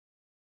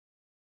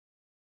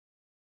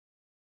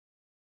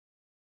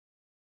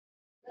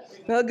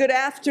Well, good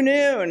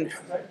afternoon,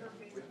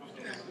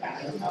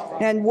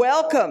 and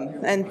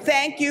welcome, and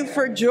thank you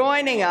for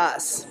joining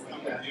us.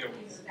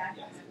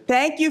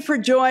 Thank you for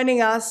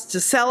joining us to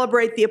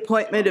celebrate the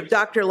appointment of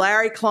Dr.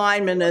 Larry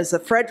Kleinman as a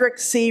Frederick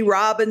C.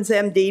 Robbins,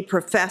 MD,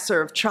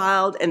 Professor of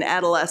Child and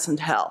Adolescent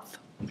Health.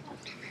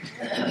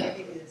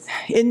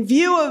 In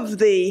view of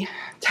the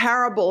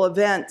terrible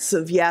events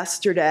of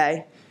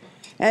yesterday,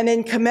 and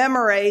in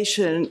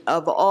commemoration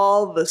of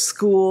all the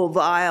school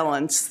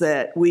violence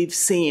that we've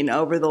seen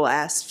over the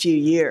last few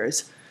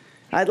years,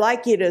 I'd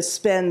like you to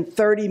spend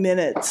 30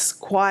 minutes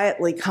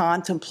quietly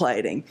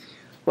contemplating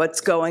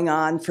what's going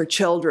on for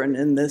children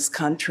in this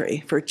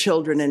country, for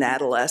children and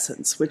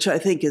adolescents, which I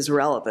think is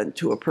relevant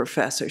to a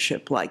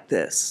professorship like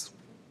this.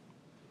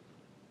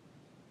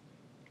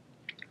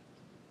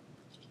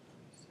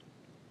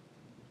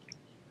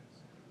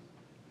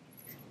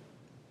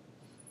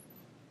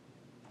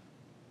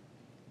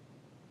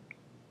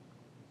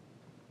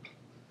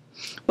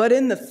 But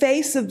in the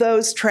face of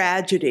those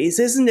tragedies,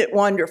 isn't it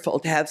wonderful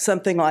to have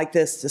something like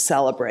this to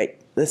celebrate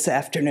this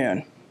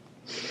afternoon?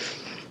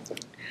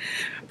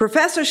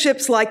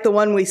 Professorships like the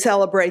one we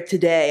celebrate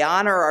today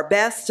honor our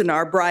best and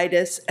our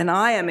brightest, and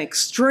I am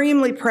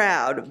extremely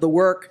proud of the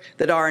work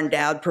that our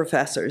endowed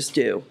professors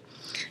do.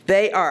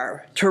 They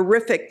are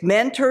terrific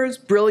mentors,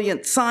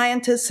 brilliant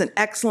scientists, and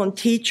excellent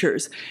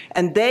teachers,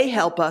 and they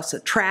help us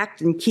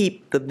attract and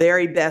keep the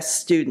very best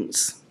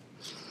students.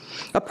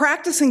 A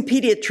practicing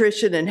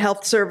pediatrician and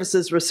health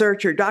services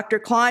researcher, Dr.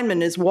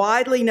 Kleinman is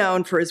widely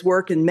known for his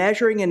work in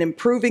measuring and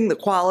improving the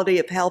quality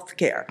of health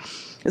care,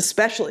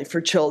 especially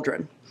for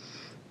children.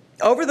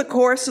 Over the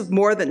course of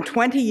more than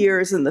 20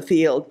 years in the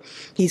field,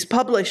 he's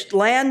published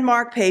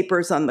landmark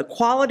papers on the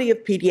quality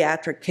of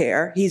pediatric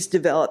care, he's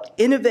developed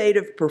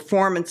innovative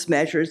performance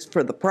measures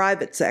for the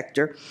private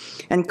sector,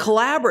 and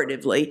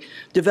collaboratively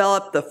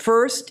developed the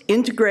first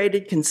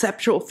integrated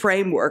conceptual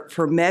framework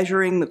for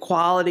measuring the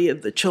quality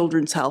of the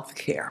children's health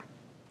care.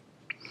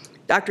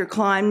 Dr.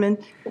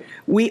 Kleinman,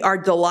 we are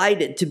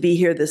delighted to be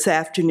here this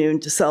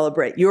afternoon to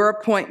celebrate your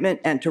appointment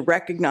and to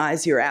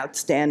recognize your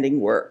outstanding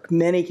work.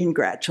 Many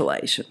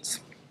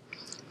congratulations.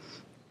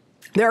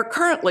 There are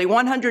currently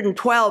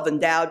 112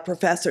 endowed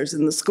professors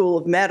in the School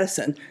of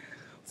Medicine.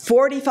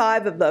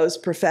 45 of those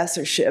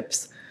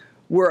professorships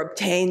were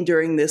obtained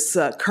during this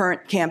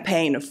current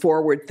campaign of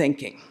forward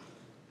thinking.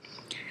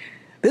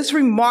 This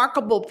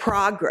remarkable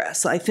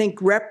progress, I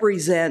think,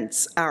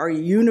 represents our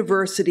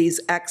university's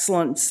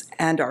excellence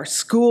and our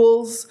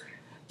school's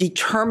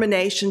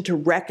determination to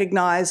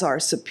recognize our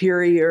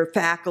superior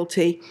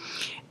faculty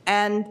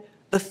and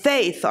the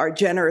faith our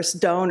generous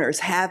donors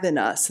have in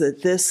us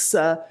that this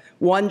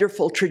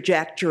wonderful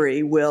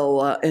trajectory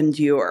will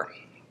endure.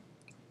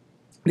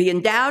 The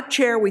endowed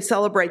chair we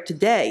celebrate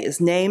today is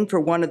named for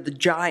one of the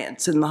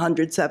giants in the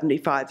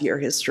 175-year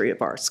history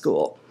of our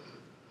school,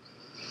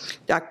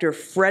 Dr.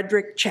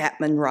 Frederick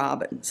Chapman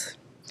Robbins.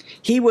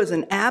 He was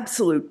an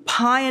absolute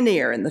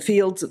pioneer in the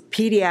fields of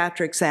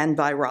pediatrics and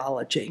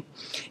virology.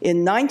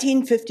 In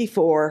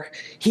 1954,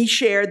 he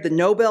shared the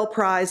Nobel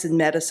Prize in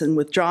Medicine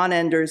with John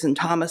Enders and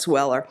Thomas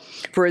Weller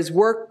for his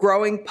work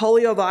growing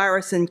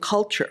poliovirus in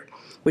culture,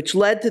 which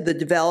led to the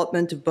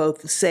development of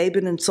both the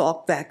Sabin and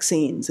Salk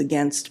vaccines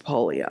against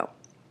polio.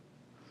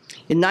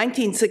 In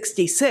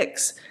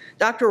 1966,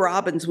 Dr.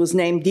 Robbins was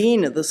named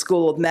Dean of the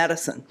School of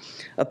Medicine,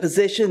 a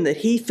position that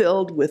he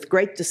filled with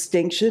great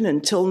distinction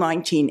until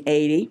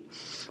 1980,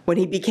 when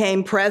he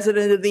became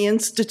president of the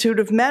Institute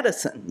of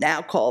Medicine,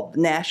 now called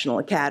the National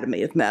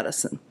Academy of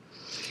Medicine.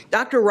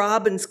 Dr.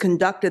 Robbins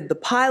conducted the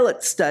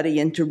pilot study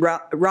into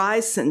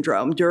Reye's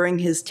syndrome during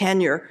his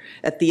tenure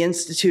at the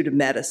Institute of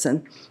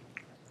Medicine,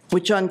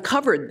 which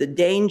uncovered the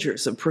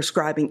dangers of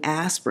prescribing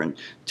aspirin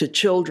to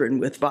children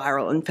with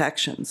viral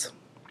infections.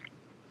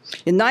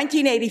 In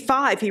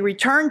 1985, he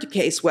returned to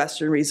Case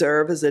Western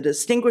Reserve as a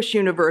distinguished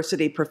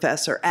university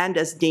professor and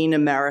as dean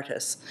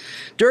emeritus.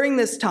 During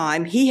this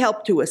time, he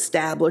helped to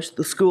establish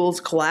the school's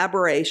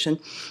collaboration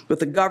with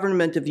the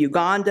government of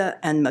Uganda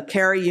and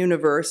Makerere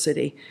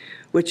University,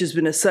 which has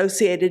been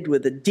associated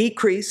with a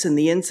decrease in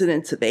the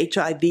incidence of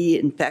HIV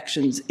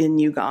infections in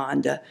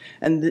Uganda.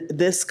 And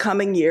this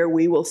coming year,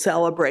 we will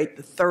celebrate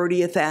the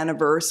 30th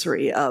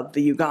anniversary of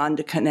the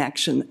Uganda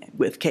connection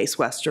with Case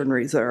Western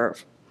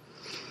Reserve.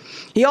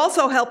 He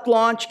also helped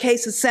launch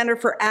Case's Center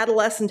for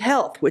Adolescent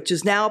Health, which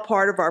is now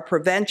part of our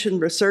Prevention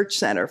Research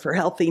Center for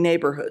Healthy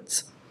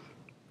Neighborhoods.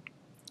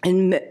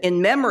 In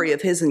memory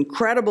of his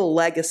incredible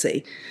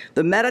legacy,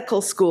 the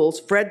medical school's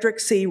Frederick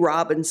C.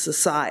 Robbins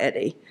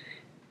Society,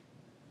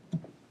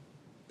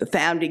 the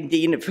founding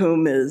dean of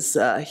whom is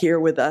here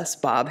with us,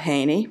 Bob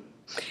Haney,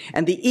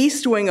 and the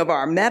East Wing of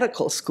our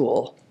medical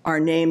school are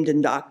named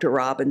in Dr.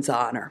 Robbins'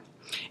 honor.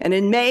 And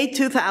in May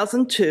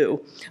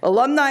 2002,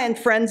 alumni and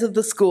friends of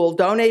the school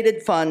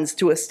donated funds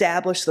to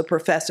establish the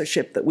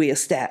professorship that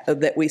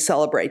we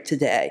celebrate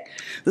today.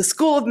 The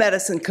School of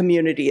Medicine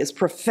community is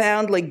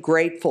profoundly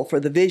grateful for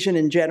the vision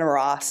and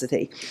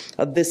generosity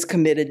of this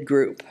committed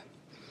group.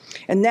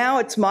 And now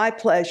it's my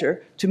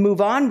pleasure to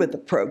move on with the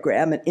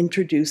program and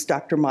introduce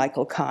Dr.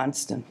 Michael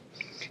Constant.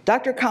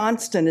 Dr.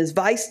 Constant is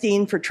Vice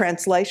Dean for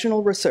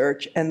Translational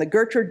Research and the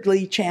Gertrude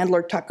Lee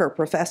Chandler Tucker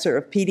Professor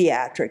of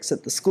Pediatrics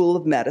at the School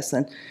of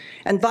Medicine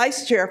and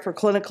Vice Chair for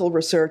Clinical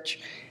Research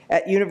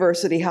at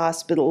University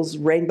Hospitals,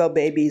 Rainbow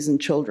Babies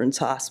and Children's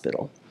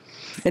Hospital.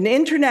 An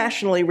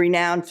internationally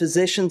renowned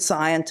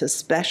physician-scientist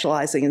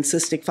specializing in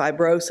cystic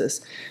fibrosis,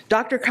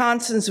 Dr.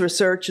 Constant's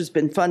research has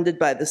been funded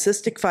by the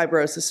Cystic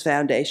Fibrosis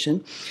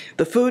Foundation,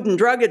 the Food and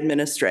Drug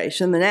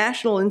Administration, the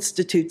National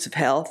Institutes of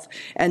Health,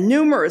 and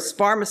numerous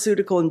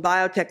pharmaceutical and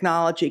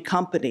biotechnology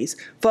companies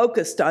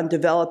focused on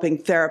developing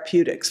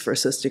therapeutics for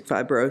cystic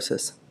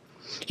fibrosis.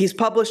 He's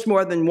published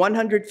more than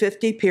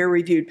 150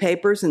 peer-reviewed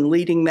papers in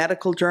leading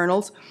medical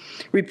journals,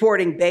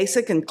 reporting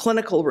basic and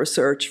clinical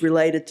research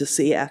related to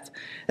CF,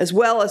 as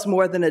well as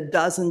more than a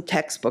dozen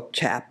textbook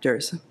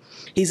chapters.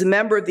 He's a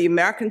member of the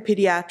American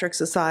Pediatric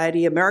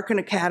Society, American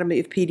Academy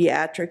of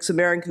Pediatrics,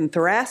 American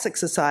Thoracic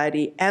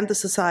Society, and the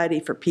Society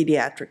for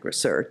Pediatric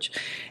Research.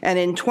 And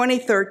in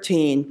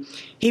 2013,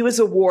 he was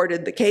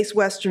awarded the Case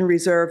Western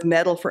Reserve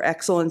Medal for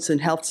Excellence in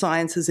Health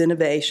Sciences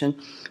Innovation,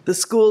 the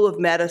School of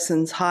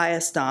Medicine's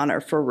highest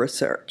honor for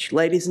research.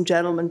 Ladies and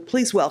gentlemen,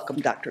 please welcome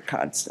Dr.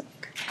 Constant.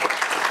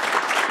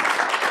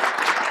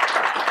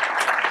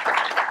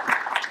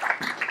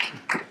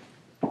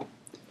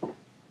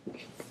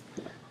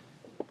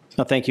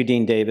 Well, thank you,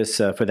 Dean Davis,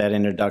 for that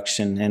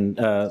introduction. And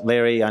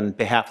Larry, on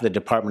behalf of the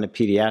Department of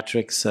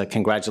Pediatrics,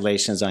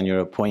 congratulations on your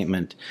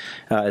appointment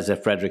as a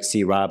Frederick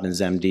C. Robbins,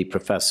 MD,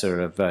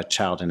 Professor of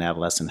Child and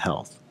Adolescent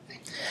Health.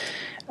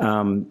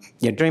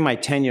 During my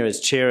tenure as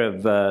chair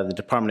of the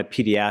Department of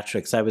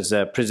Pediatrics, I was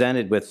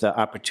presented with the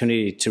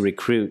opportunity to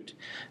recruit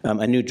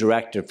a new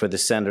director for the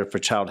Center for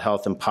Child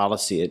Health and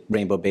Policy at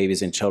Rainbow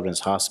Babies and Children's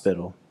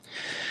Hospital.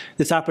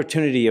 This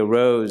opportunity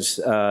arose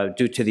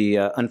due to the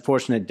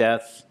unfortunate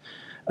death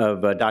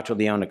of Dr.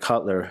 Leona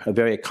Cutler, a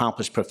very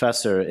accomplished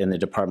professor in the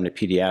Department of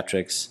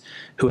Pediatrics,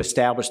 who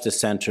established the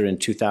center in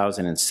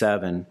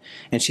 2007,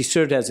 and she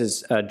served as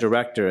its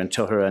director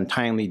until her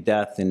untimely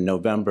death in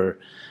November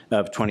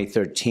of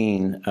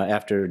 2013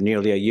 after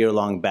nearly a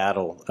year-long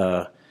battle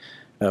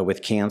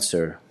with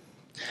cancer.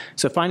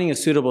 So finding a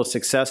suitable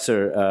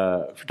successor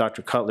for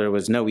Dr. Cutler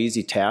was no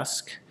easy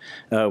task.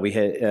 We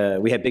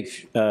had big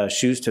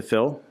shoes to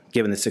fill,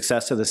 given the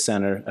success of the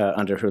center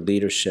under her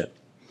leadership.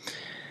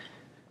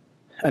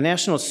 A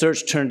national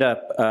search turned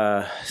up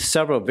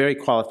several very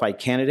qualified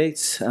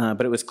candidates,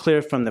 but it was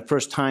clear from the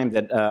first time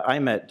that I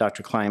met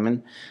Dr.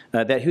 Kleiman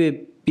that he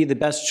would be the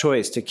best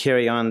choice to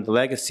carry on the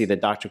legacy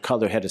that Dr.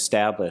 Cutler had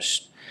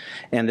established,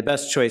 and the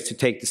best choice to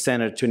take the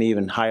center to an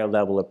even higher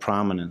level of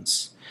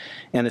prominence.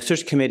 And the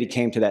search committee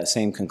came to that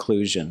same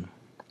conclusion.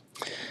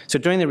 So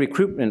during the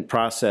recruitment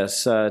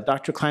process,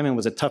 Dr. Kleiman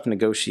was a tough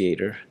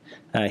negotiator.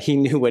 He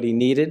knew what he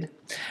needed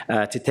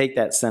to take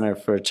that Center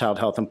for Child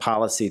Health and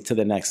Policy to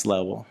the next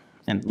level.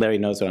 And Larry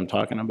knows what I'm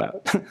talking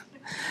about.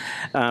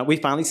 We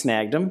finally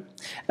snagged him,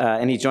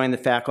 and he joined the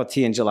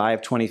faculty in July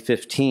of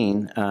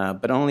 2015,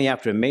 but only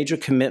after a major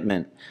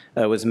commitment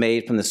was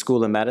made from the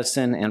School of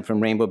Medicine and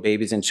from Rainbow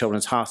Babies and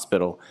Children's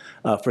Hospital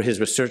for his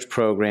research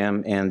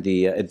program and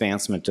the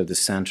advancement of the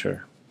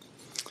center.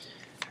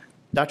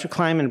 Dr.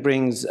 Kleiman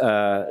brings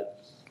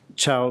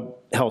child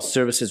health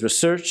services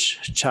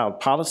research, child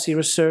policy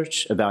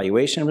research,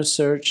 evaluation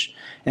research,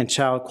 and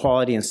child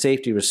quality and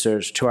safety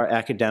research to our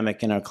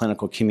academic and our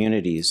clinical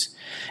communities.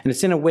 And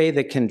it's in a way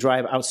that can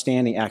drive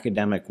outstanding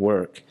academic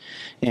work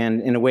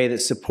and in a way that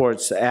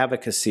supports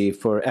advocacy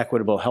for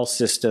equitable health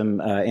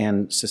system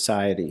and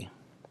society.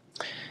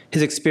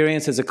 His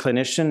experience as a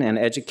clinician and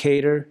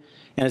educator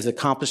and his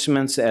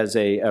accomplishments as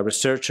a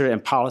researcher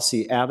and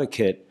policy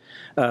advocate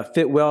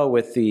fit well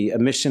with the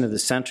mission of the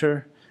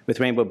center, with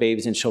Rainbow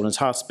Babies and Children's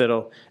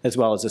Hospital, as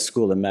well as the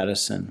School of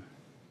Medicine.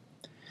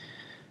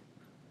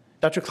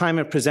 Dr.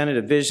 Kleiman presented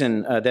a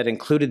vision that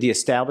included the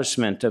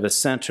establishment of a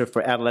Center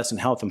for Adolescent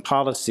Health and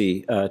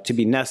Policy to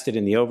be nested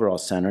in the overall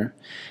center.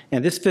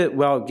 And this fit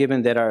well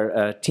given that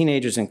our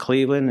teenagers in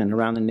Cleveland and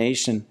around the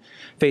nation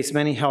face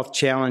many health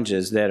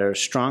challenges that are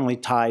strongly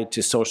tied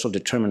to social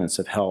determinants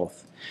of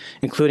health,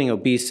 including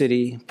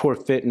obesity, poor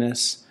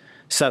fitness,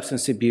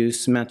 substance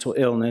abuse, mental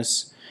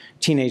illness,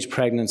 teenage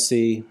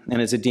pregnancy,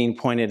 and as the dean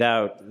pointed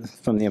out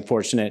from the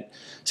unfortunate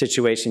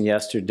situation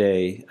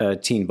yesterday,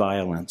 teen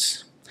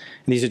violence.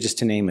 And these are just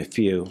to name a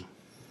few.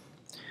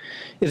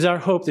 It is our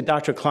hope that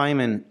Dr.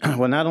 Kleiman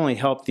will not only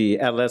help the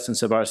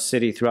adolescents of our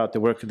city throughout the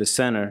work of the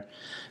center,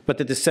 but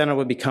that the center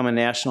will become a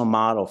national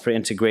model for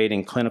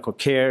integrating clinical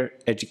care,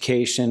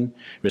 education,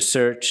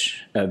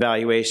 research,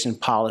 evaluation,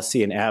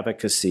 policy, and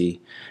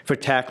advocacy for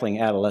tackling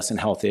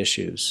adolescent health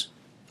issues.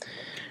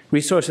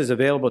 Resources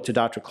available to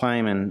Dr.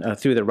 Kleiman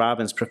through the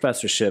Robbins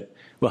Professorship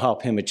will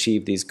help him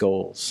achieve these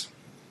goals.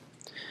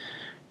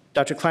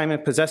 Dr.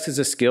 Kleiman possesses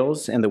the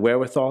skills and the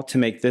wherewithal to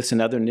make this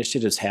and other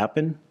initiatives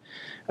happen.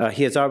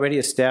 He has already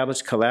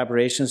established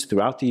collaborations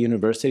throughout the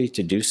university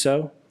to do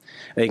so,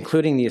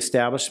 including the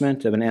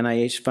establishment of an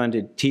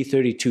NIH-funded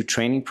T32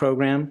 training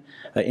program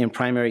in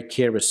primary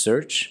care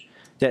research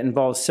that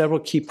involves several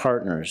key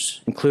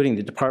partners, including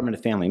the Department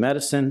of Family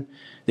Medicine,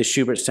 the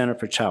Schubert Center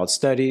for Child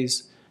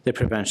Studies, the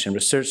Prevention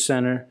Research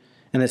Center,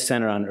 and the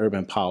Center on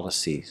Urban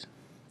Policies.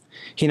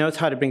 He knows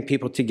how to bring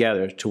people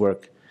together to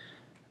work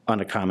on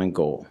a common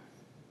goal.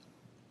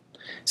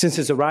 Since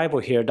his arrival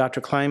here,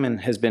 Dr.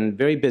 Kleinman has been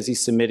very busy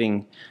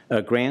submitting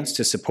grants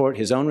to support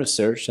his own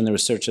research and the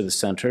research of the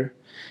center,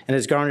 and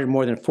has garnered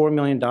more than $4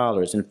 million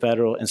in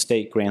federal and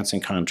state grants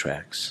and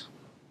contracts.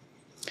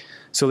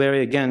 So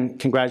Larry, again,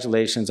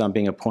 congratulations on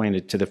being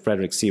appointed to the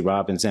Frederick C.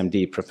 Robbins,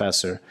 MD,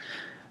 Professor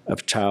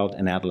of Child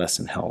and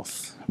Adolescent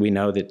Health. We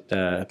know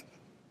that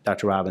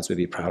Dr. Robbins would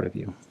be proud of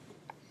you.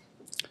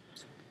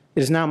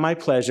 It is now my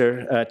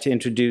pleasure to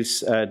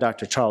introduce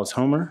Dr. Charles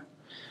Homer.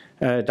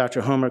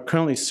 Dr. Homer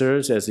currently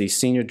serves as the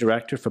Senior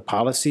Director for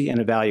Policy and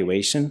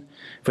Evaluation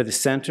for the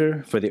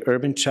Center for the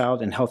Urban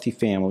Child and Healthy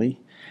Family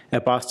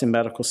at Boston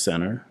Medical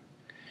Center,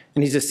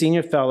 and he's a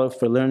Senior Fellow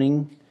for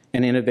Learning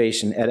and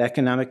Innovation at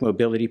Economic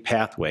Mobility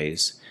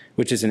Pathways,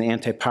 which is an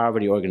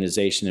anti-poverty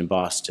organization in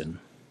Boston.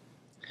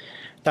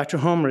 Dr.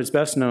 Homer is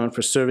best known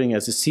for serving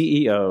as the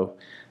CEO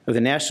of the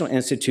National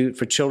Institute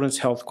for Children's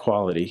Health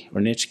Quality,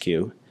 or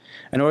NICHQ,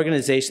 an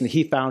organization that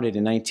he founded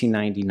in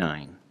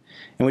 1999,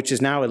 and which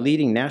is now a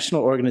leading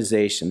national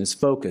organization that's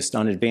focused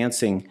on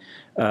advancing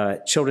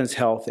children's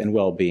health and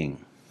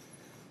well-being.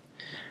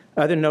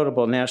 Other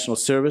notable national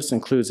service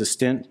includes a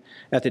stint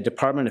at the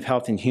Department of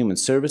Health and Human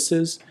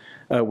Services,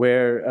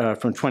 where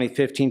from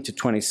 2015 to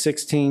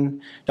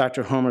 2016,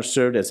 Dr. Homer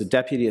served as a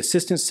Deputy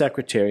Assistant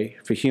Secretary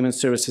for Human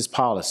Services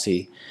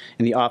Policy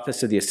in the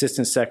Office of the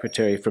Assistant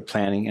Secretary for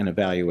Planning and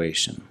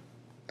Evaluation.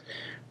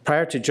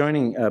 Prior to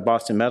joining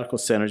Boston Medical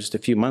Center just a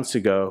few months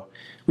ago,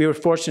 we were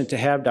fortunate to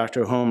have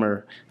Dr.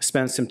 Homer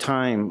spend some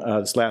time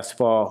this last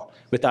fall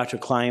with Dr.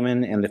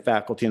 Kleinman and the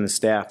faculty and the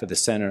staff of the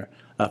Center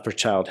for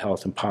Child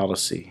Health and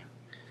Policy.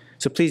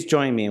 So please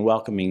join me in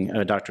welcoming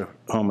Dr.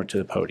 Homer to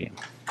the podium.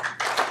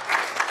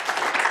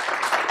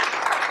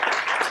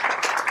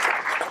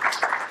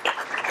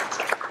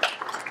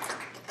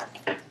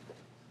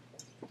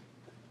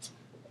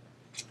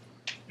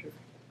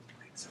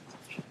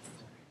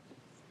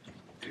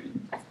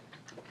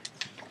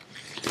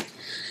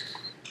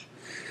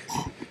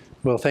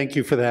 Well, thank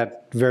you for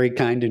that very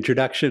kind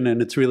introduction,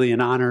 and it's really an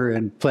honor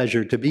and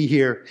pleasure to be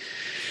here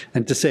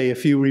and to say a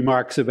few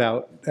remarks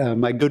about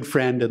my good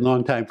friend and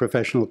longtime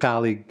professional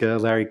colleague,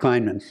 Larry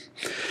Kleinman.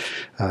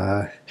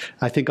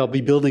 I think I'll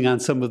be building on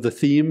some of the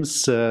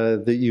themes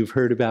that you've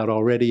heard about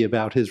already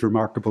about his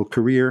remarkable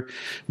career,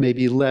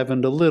 maybe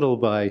leavened a little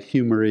by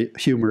humor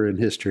in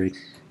history.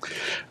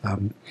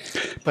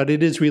 But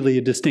it is really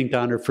a distinct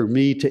honor for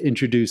me to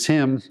introduce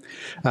him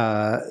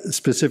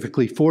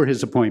specifically for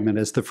his appointment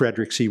as the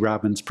Frederick C.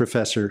 Robbins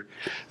Professor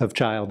of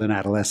Child and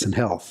Adolescent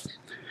Health.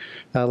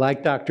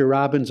 Like Dr.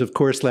 Robbins, of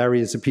course,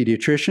 Larry is a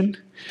pediatrician.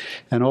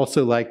 And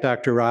also like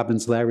Dr.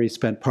 Robbins, Larry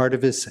spent part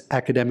of his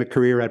academic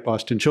career at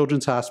Boston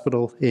Children's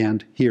Hospital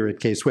and here at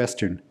Case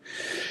Western.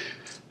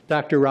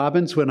 Dr.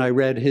 Robbins, when I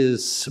read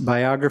his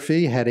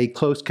biography, had a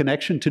close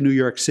connection to New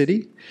York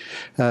City,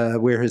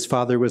 where his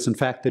father was, in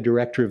fact, the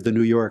director of the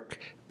New York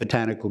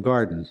Botanical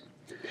Garden.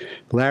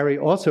 Larry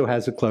also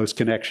has a close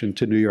connection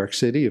to New York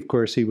City. Of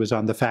course, he was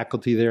on the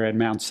faculty there at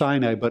Mount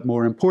Sinai, but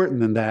more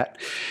important than that,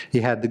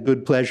 he had the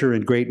good pleasure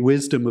and great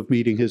wisdom of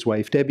meeting his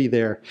wife, Debbie,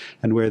 there,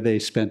 and where they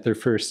spent their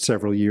first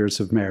several years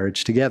of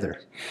marriage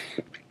together.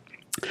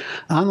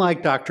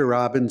 Unlike Dr.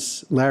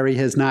 Robbins, Larry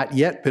has not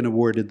yet been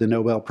awarded the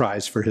Nobel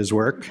Prize for his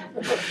work.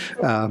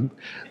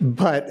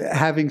 But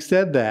having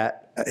said that,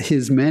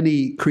 his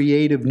many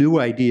creative new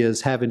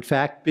ideas have in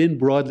fact been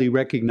broadly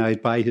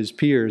recognized by his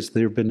peers.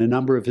 There have been a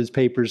number of his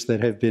papers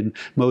that have been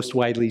most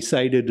widely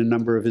cited, a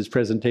number of his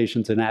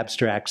presentations and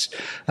abstracts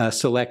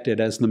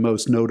selected as the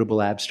most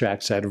notable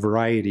abstracts at a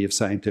variety of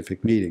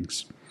scientific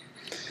meetings.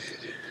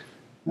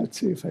 Let's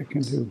see if I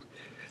can do.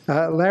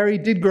 Larry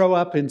did grow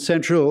up in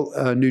central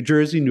New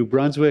Jersey, New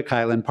Brunswick,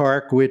 Highland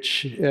Park,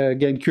 which,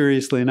 again,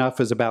 curiously enough,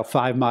 is about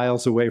 5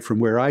 miles away from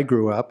where I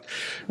grew up.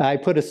 I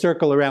put a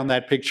circle around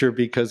that picture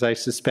because I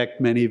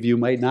suspect many of you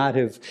might not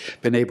have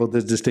been able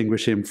to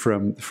distinguish him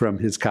from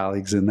his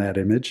colleagues in that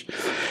image.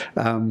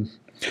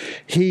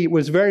 He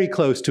was very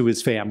close to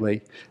his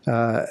family.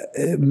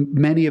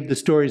 Many of the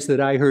stories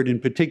that I heard in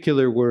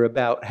particular were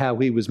about how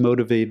he was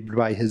motivated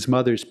by his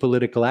mother's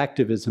political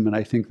activism, and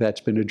I think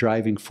that's been a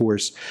driving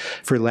force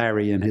for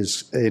Larry in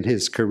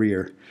his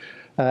career.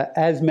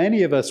 As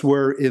many of us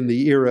were in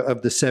the era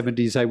of the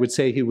 70s, I would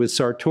say he was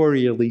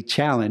sartorially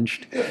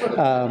challenged.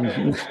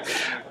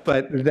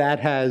 But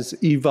that has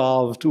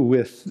evolved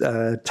with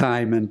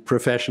time and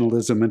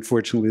professionalism.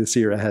 Unfortunately, this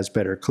era has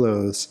better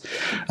clothes.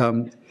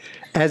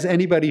 As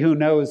anybody who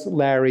knows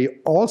Larry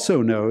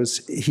also knows,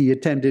 he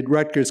attended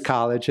Rutgers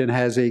College and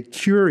has a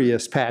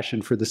curious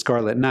passion for the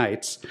Scarlet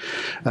Knights,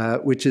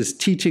 which is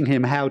teaching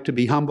him how to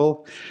be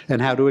humble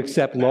and how to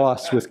accept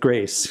loss with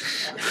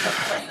grace.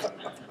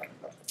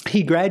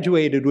 He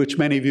graduated, which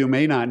many of you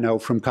may not know,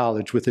 from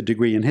college with a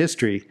degree in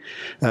history.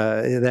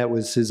 That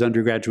was his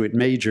undergraduate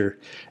major.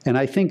 And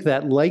I think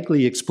that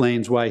likely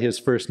explains why his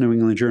first New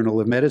England Journal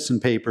of Medicine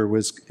paper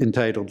was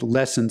entitled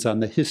Lessons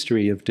on the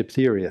History of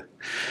Diphtheria.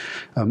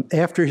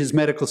 After his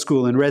medical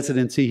school and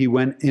residency, he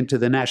went into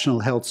the National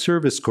Health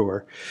Service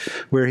Corps,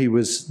 where he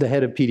was the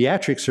head of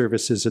pediatric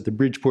services at the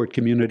Bridgeport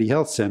Community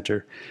Health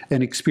Center,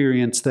 an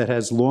experience that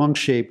has long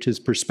shaped his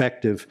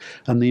perspective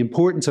on the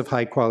importance of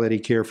high-quality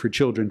care for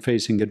children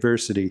facing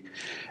adversity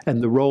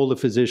and the role of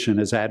physician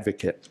as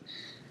advocate.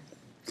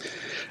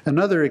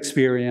 Another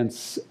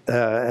experience,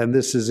 and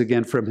this is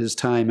again from his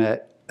time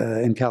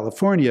in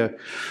California,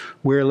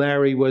 where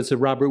Larry was a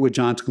Robert Wood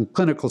Johnson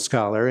clinical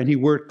scholar, and he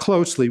worked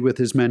closely with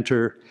his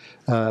mentor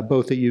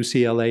both at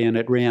UCLA and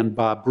at Rand,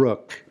 Bob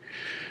Brook.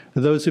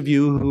 Those of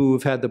you who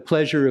have had the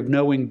pleasure of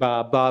knowing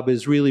Bob, Bob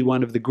is really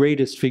one of the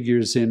greatest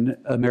figures in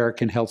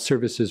American health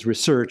services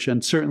research,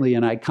 and certainly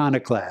an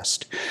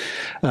iconoclast.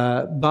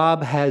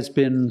 Bob has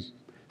been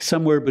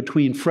somewhere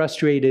between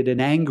frustrated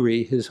and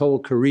angry his whole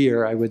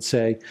career, I would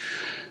say,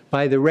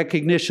 by the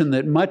recognition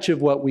that much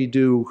of what we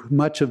do,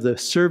 much of the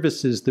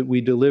services that we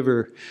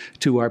deliver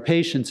to our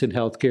patients in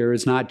healthcare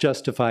is not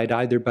justified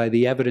either by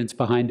the evidence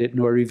behind it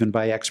nor even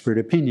by expert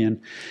opinion.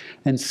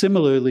 And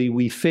similarly,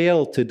 we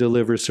fail to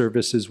deliver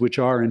services which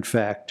are, in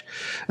fact,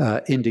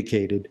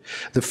 indicated.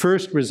 The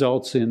first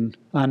results in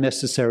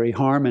unnecessary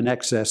harm and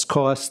excess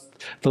cost.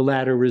 The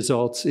latter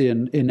results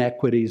in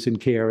inequities in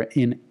care,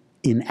 in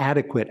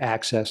inadequate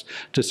access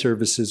to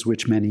services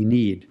which many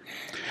need.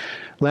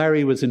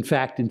 Larry was, in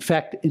fact,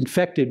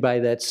 infected by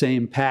that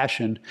same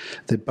passion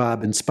that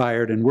Bob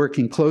inspired, and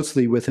working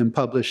closely with him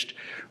published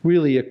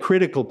really a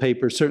critical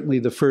paper, certainly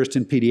the first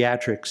in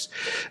pediatrics,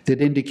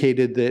 that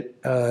indicated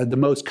that the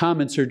most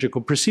common surgical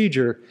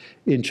procedure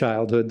in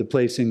childhood, the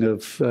placing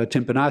of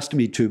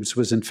tympanostomy tubes,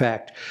 was in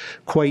fact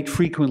quite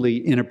frequently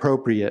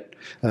inappropriate.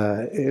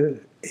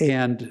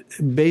 And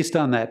based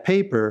on that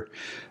paper,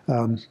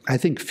 I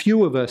think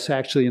few of us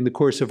actually in the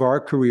course of our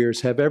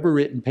careers have ever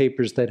written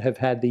papers that have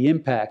had the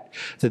impact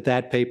that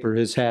that paper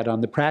has had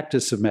on the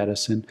practice of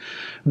medicine,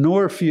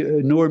 nor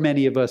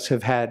many of us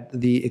have had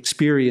the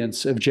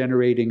experience of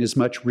generating as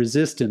much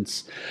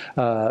resistance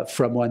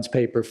from one's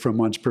paper, from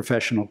one's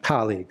professional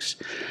colleagues.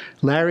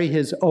 Larry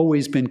has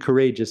always been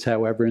courageous,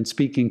 however, and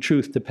speaking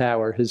truth to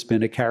power has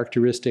been a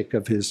characteristic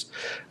of his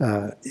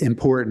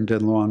important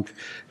and long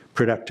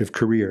productive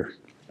career.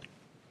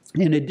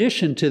 In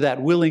addition to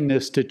that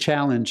willingness to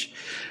challenge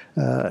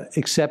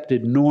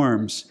accepted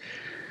norms,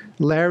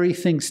 Larry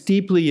thinks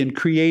deeply and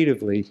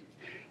creatively,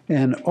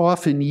 and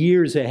often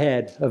years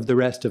ahead of the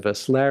rest of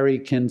us. Larry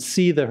can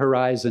see the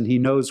horizon. He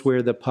knows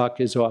where the puck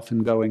is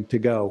often going to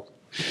go.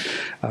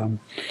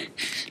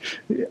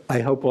 I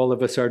hope all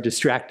of us are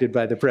distracted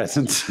by the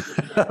presence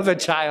of a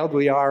child.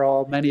 We are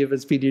all, many of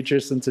us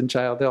pediatricians and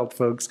child health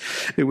folks.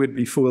 It would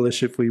be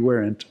foolish if we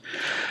weren't.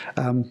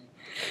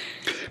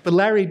 But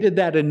Larry did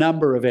that in a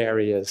number of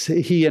areas.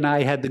 He and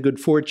I had the good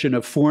fortune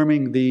of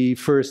forming the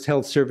first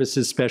health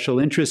services special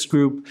interest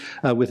group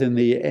within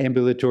the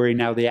ambulatory,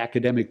 now the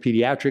Academic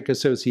Pediatric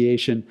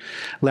Association.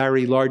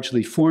 Larry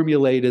largely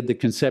formulated the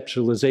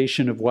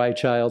conceptualization of why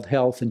child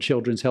health and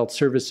children's health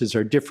services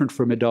are different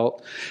from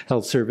adult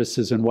health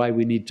services and why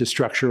we need to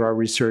structure our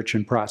research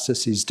and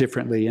processes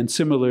differently. And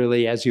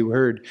similarly, as you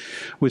heard,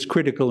 was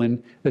critical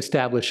in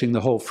establishing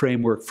the whole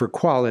framework for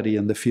quality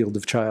in the field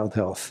of child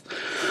health.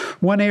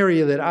 One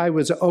area that I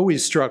was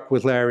always struck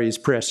with Larry's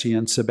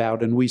prescience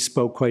about, and we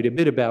spoke quite a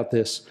bit about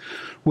this,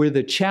 were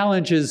the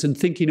challenges in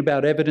thinking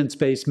about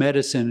evidence-based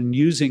medicine and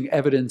using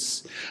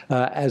evidence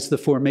as the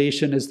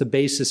formation, as the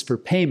basis for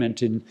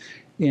payment in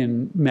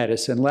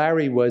medicine.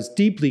 Larry was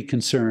deeply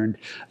concerned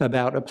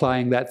about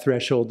applying that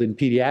threshold in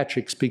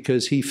pediatrics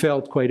because he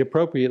felt quite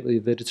appropriately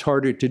that it's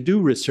harder to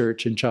do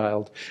research in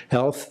child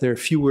health. There are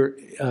fewer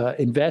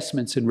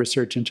investments in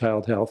research in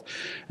child health.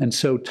 And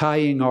so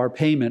tying our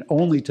payment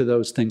only to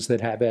those things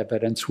that have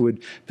evidence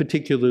would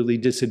particularly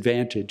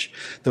disadvantage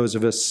those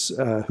of us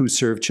who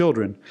serve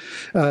children.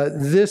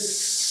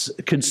 This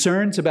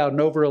concerns about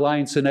an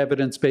over-reliance on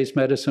evidence-based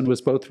medicine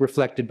was both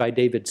reflected by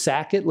David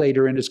Sackett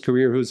later in his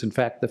career, who's in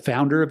fact the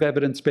founder of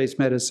evidence-based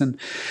medicine,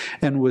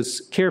 and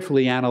was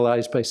carefully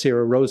analyzed by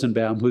Sarah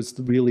Rosenbaum, who's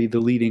really the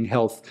leading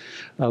health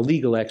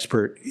legal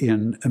expert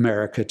in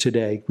America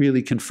today,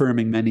 really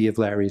confirming many of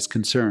Larry's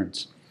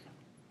concerns.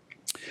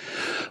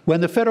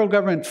 When the federal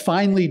government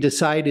finally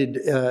decided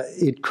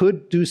it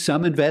could do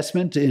some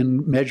investment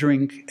in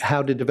measuring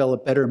how to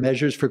develop better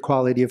measures for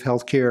quality of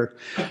health care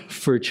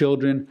for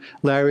children,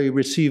 Larry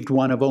received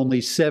one of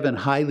only 7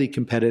 highly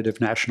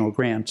competitive national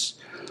grants.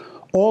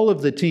 All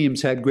of the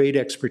teams had great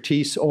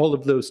expertise. All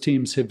of those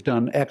teams have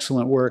done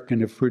excellent work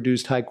and have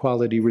produced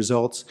high-quality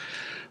results.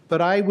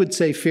 But I would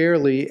say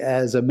fairly,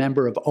 as a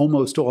member of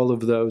almost all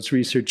of those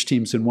research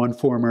teams in one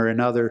form or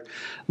another,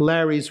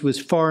 Larry's was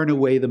far and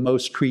away the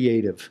most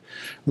creative.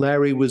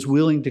 Larry was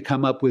willing to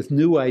come up with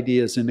new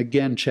ideas and,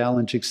 again,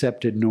 challenge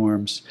accepted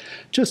norms.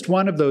 Just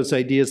one of those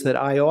ideas that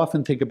I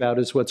often think about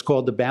is what's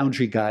called the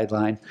boundary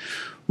guideline,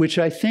 which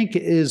I think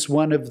is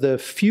one of the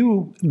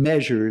few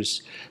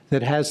measures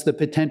that has the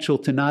potential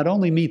to not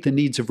only meet the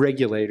needs of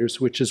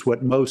regulators, which is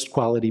what most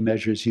quality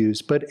measures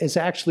use, but is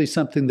actually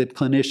something that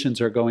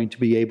clinicians are going to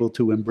be able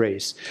to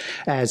embrace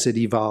as it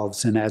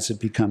evolves and as it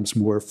becomes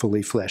more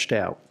fully fleshed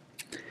out.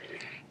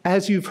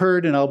 As you've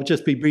heard, and I'll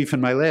just be brief in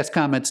my last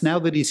comments, now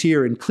that he's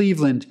here in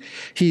Cleveland,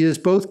 he is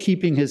both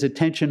keeping his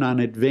attention on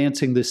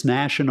advancing this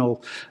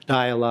national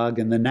dialogue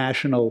and the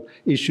national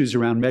issues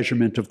around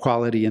measurement of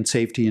quality and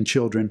safety in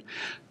children,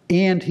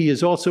 and he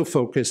is also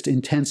focused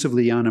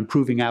intensively on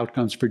improving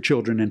outcomes for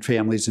children and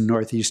families in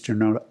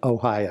northeastern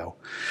Ohio.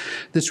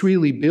 This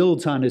really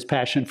builds on his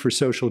passion for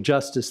social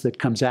justice that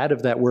comes out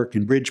of that work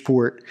in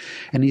Bridgeport,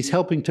 and he's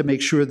helping to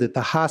make sure that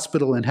the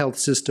hospital and health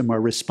system are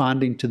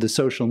responding to the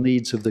social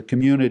needs of the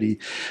community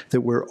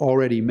that were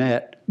already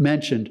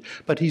mentioned,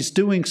 but he's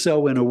doing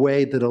so in a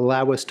way that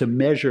allow us to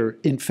measure,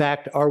 in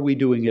fact, are we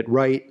doing it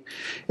right,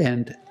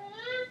 and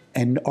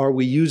are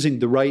we using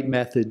the right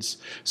methods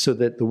so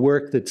that the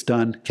work that's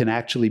done can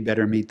actually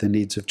better meet the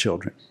needs of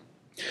children.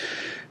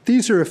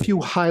 These are a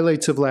few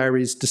highlights of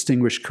Larry's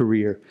distinguished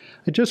career.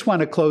 I just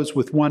want to close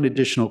with one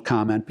additional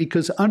comment,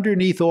 because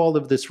underneath all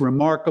of this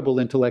remarkable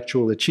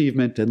intellectual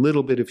achievement and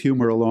little bit of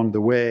humor along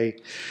the way,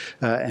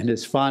 and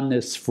his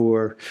fondness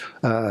for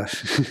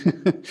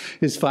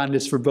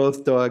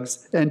both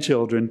dogs and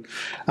children,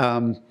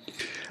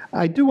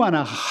 I do want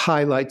to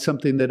highlight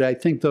something that I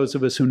think those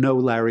of us who know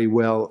Larry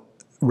well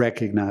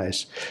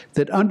recognize,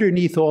 that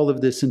underneath all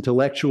of this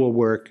intellectual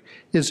work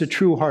is a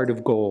true heart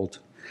of gold.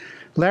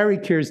 Larry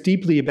cares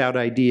deeply about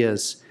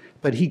ideas,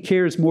 but he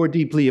cares more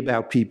deeply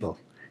about people.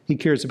 He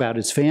cares about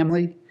his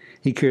family,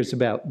 he cares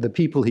about the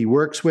people he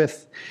works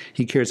with,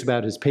 he cares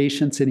about his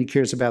patients, and he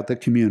cares about the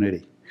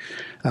community.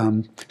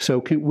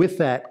 With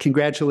that,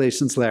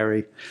 congratulations,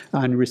 Larry,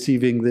 on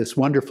receiving this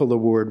wonderful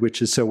award,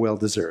 which is so well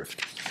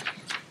deserved.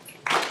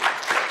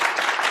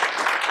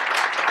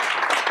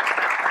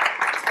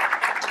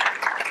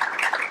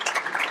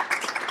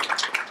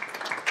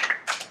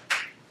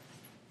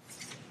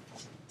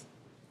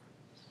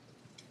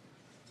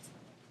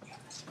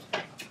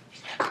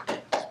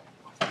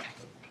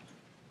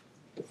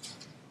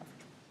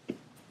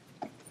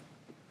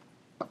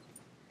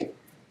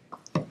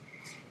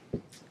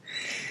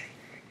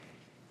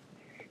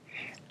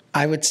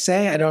 I would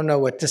say I don't know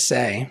what to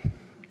say,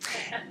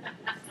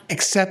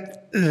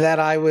 except that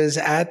I was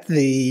at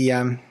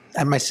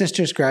my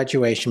sister's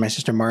graduation, my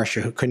sister Marcia,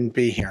 who couldn't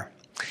be here,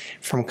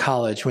 from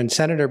college, when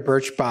Senator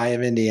Birchby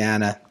of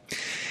Indiana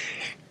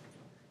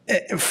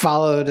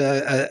followed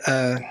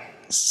a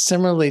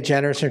similarly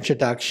generous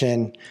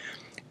introduction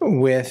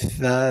with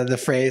the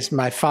phrase,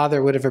 "My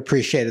father would have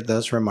appreciated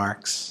those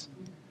remarks.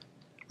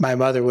 My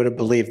mother would have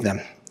believed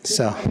them."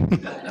 So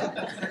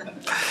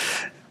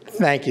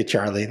thank you,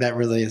 Charlie. That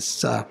really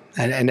is,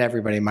 and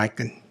everybody, Mike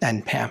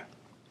and Pam.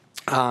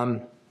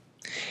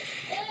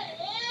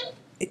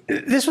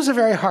 This was a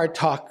very hard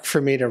talk for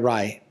me to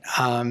write.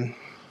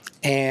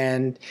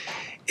 And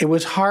it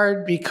was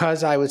hard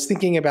because I was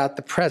thinking about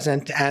the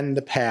present and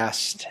the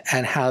past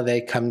and how they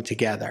come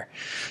together.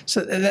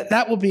 So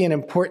that will be an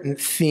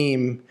important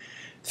theme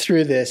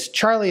through this.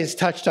 Charlie has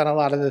touched on a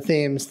lot of the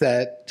themes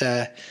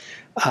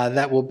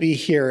that will be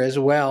here as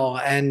well,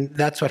 and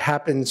that's what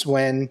happens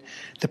when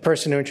the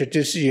person who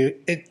introduces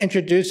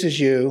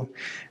you,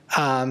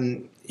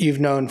 you've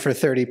known for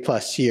 30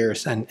 plus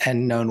years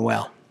and known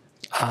well,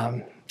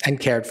 and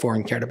cared for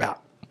and cared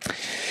about.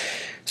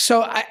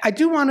 So I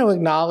do want to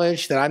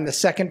acknowledge that I'm the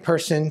second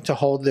person to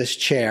hold this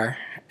chair,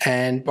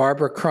 and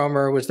Barbara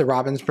Cromer was the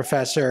Robbins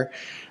professor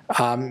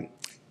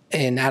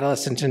in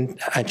adolescent and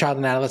child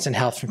and adolescent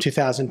health from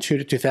 2002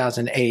 to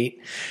 2008.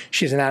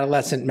 She's an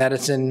adolescent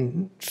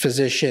medicine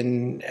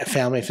physician,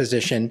 family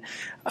physician,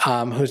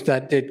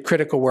 did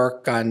critical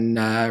work on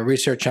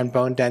research on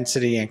bone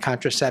density and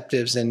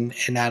contraceptives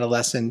in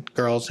adolescent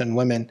girls and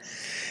women,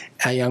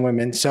 young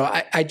women. So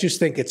I just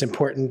think it's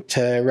important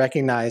to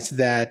recognize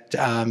that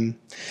I'm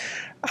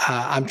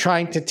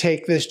trying to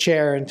take this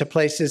chair into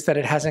places that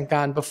it hasn't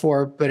gone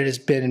before, but it has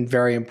been in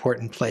very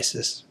important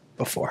places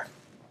before.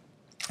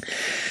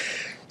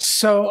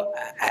 So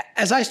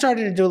as I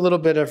started to do a little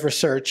bit of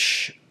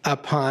research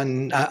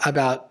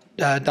about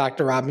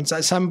Dr.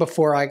 Robbins, some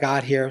before I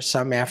got here,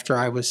 some after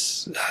I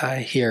was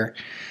here,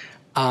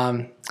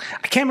 I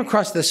came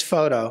across this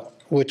photo,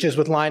 which is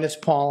with Linus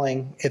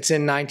Pauling. It's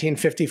in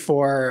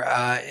 1954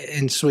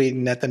 in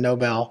Sweden at the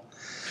Nobel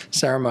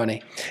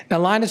ceremony. Now,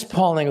 Linus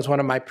Pauling was one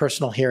of my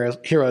personal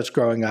heroes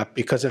growing up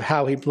because of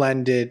how he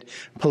blended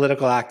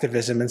political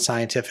activism and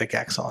scientific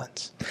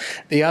excellence.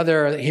 The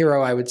other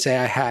hero I would say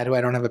I had, who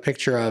I don't have a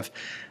picture of,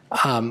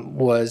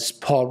 was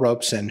Paul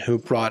Robeson, who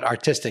brought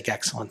artistic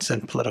excellence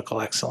and political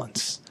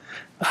excellence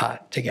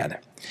together.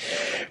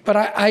 But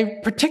I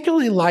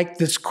particularly like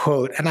this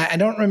quote, and I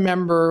don't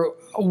remember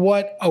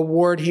what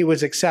award he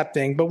was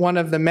accepting, but one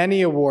of the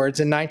many awards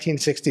in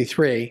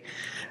 1963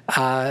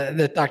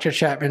 that Dr.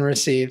 Chapman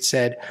received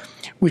said,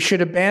 "We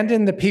should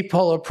abandon the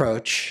peephole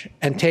approach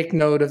and take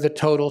note of the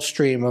total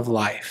stream of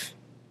life.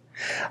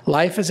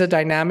 Life is a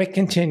dynamic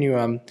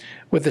continuum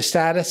with the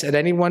status at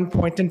any one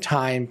point in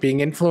time being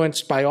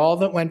influenced by all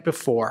that went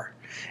before,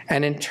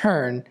 and in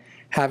turn,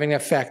 having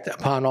effect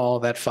upon all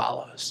that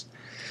follows."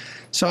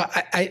 So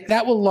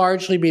that will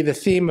largely be the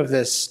theme of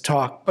this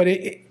talk, but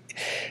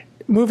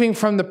moving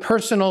from the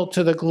personal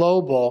to the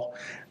global,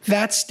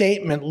 that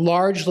statement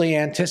largely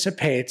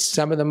anticipates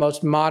some of the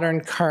most modern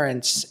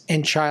currents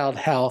in child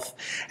health,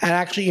 and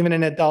actually even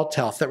in adult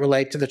health, that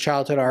relate to the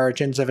childhood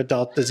origins of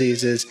adult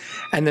diseases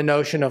and the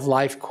notion of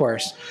life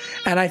course.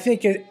 And I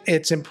think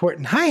it's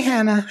important. Hi,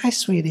 Hannah. Hi,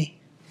 sweetie.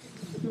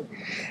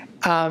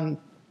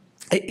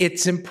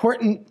 It's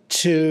important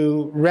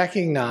to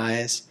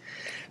recognize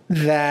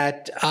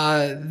that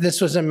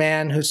this was a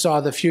man who saw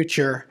the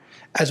future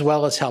as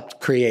well as helped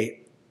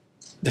create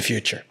the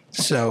future.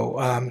 So,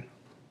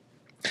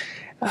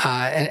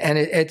 and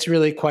it's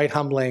really quite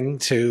humbling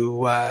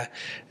to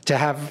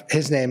have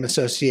his name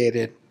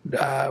associated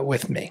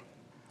with me.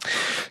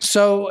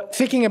 So,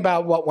 thinking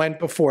about what went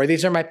before,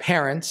 these are my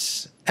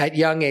parents at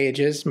young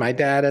ages. My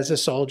dad as a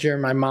soldier,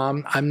 my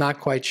mom, I'm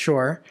not quite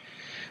sure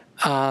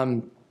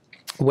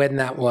when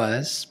that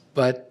was,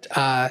 but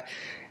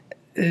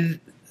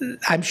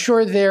I'm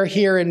sure they're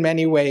here in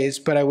many ways,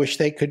 but I wish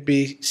they could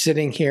be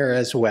sitting here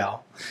as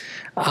well.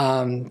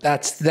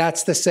 That's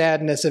the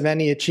sadness of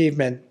any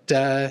achievement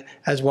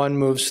as one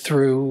moves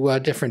through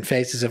different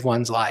phases of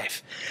one's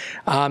life.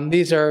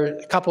 These are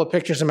a couple of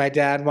pictures of my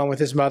dad, one with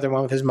his mother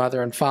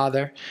and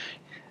father.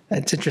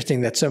 It's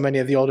interesting that so many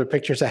of the older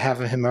pictures I have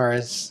of him are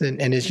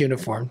in his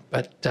uniform,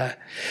 but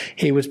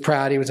he was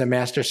proud. He was a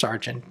master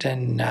sergeant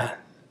and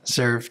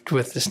served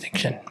with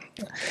distinction.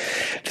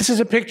 This is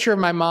a picture of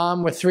my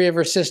mom with 3 of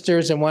her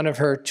sisters and one of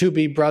her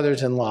to-be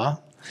brothers-in-law.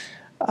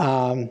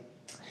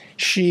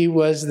 She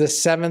was the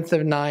 7th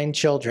of 9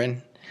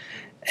 children,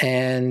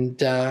 and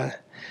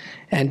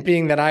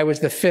being that I was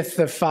the 5th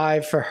of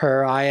 5 for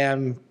her, I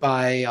am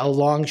by a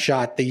long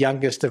shot the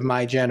youngest of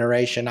my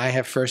generation. I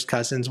have first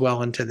cousins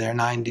well into their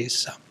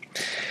 90s.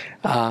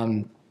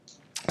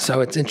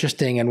 So it's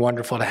interesting and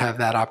wonderful to have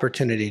that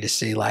opportunity to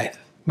see life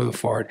move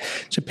forward.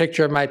 It's a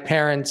picture of my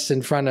parents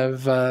in front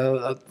of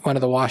one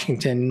of the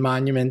Washington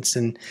monuments,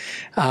 and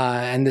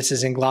this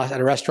is at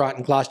a restaurant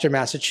in Gloucester,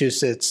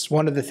 Massachusetts.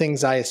 One of the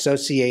things I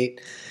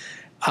associate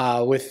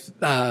with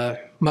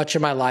much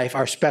of my life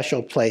are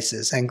special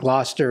places, and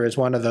Gloucester is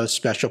one of those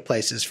special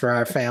places for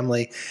our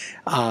family.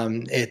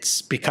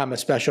 It's become a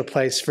special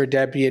place for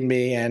Debbie and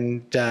me,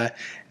 and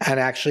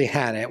actually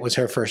Hannah. It was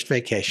her first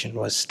vacation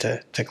was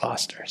to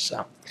Gloucester.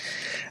 So.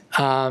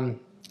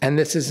 And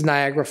this is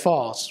Niagara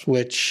Falls,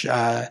 which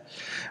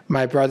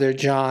my brother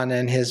John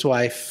and his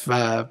wife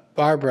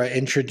Barbara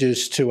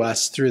introduced to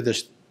us through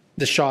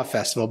the Shaw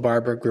Festival.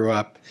 Barbara grew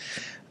up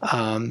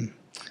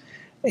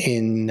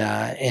in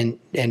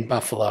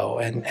Buffalo,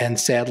 and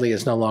sadly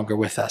is no longer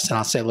with us. And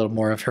I'll say a little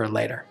more of her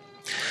later.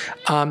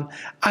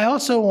 I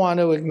also want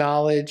to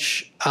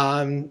acknowledge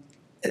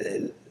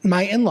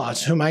my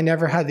in-laws, whom I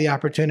never had the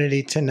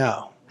opportunity to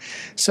know.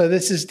 So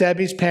this is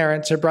Debbie's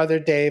parents, her brother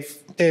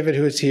David,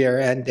 who's here,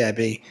 and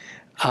Debbie.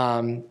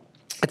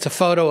 It's a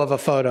photo of a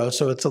photo,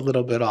 so it's a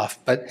little bit off.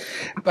 But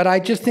I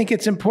just think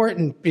it's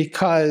important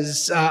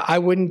because I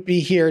wouldn't be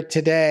here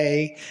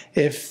today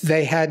if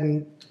they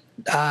hadn't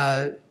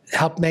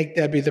helped make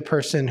Debbie the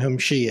person whom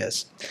she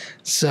is.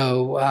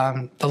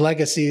 So the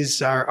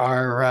legacies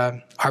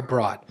are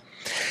broad.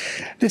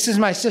 This is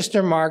my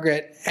sister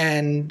Margaret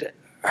and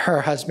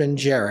her husband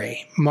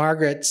Jerry.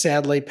 Margaret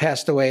sadly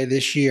passed away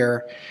this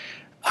year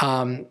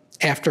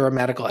after a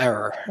medical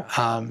error.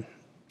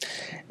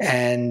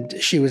 And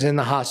she was in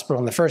the hospital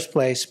in the first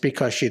place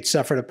because she had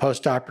suffered a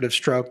postoperative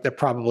stroke that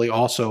probably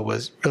also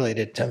was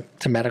related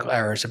to medical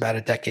errors about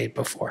a decade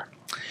before.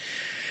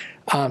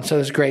 So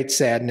there's great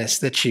sadness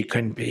that she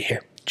couldn't be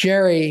here.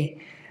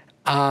 Jerry,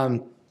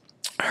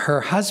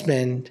 her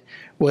husband,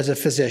 was a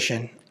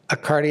physician, a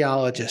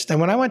cardiologist.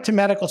 And when I went to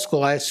medical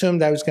school, I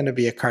assumed I was going to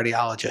be a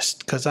cardiologist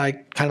because I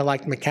kind of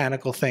liked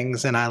mechanical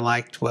things and I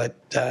liked what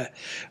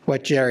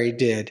Jerry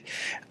did.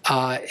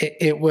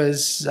 It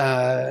was,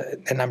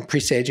 and I'm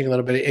presaging a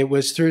little bit, it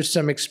was through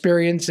some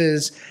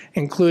experiences,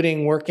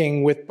 including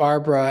working with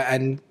Barbara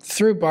and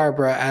through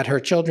Barbara at her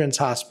children's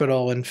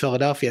hospital in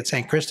Philadelphia at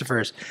St.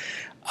 Christopher's,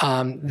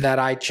 that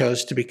I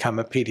chose to become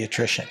a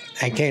pediatrician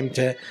and came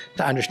to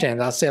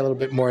understand. I'll say a little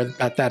bit more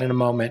about that in a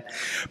moment.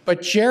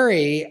 But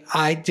Jerry,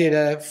 I did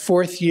a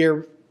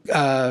 4th-year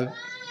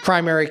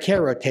primary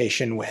care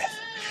rotation with.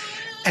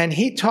 And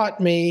he taught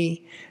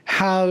me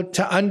how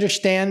to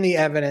understand the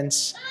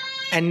evidence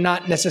and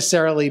not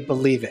necessarily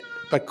believe it,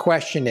 but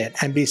question it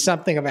and be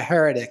something of a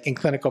heretic in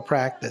clinical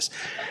practice.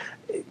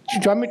 Do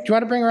you want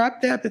to bring her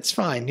up, Deb? It's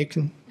fine. You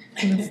can.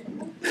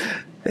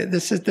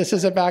 This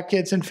is about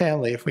kids and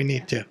family if we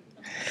need to.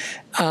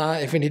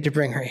 if we need to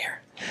bring her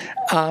here.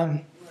 Yeah,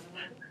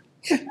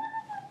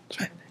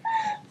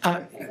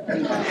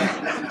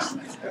 that's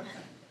right.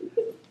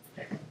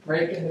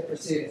 Breaking the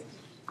proceedings.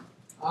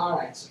 All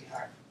right,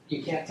 sweetheart.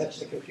 You can't touch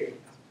the computer.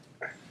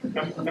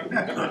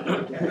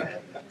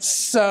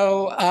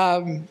 So,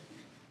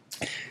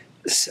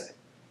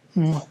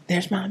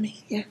 there's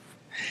Mommy. Yeah.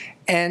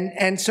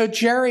 And so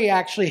Jerry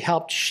actually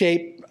helped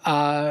shape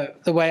the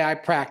way I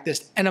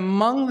practiced. And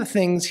among the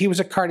things, he was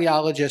a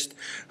cardiologist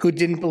who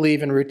didn't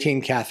believe in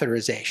routine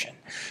catheterization.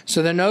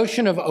 So the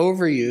notion of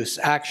overuse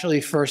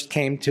actually first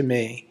came to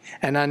me,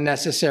 and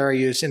unnecessary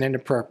use and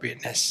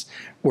inappropriateness,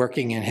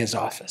 working in his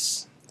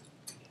office.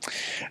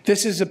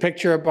 This is a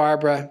picture of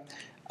Barbara.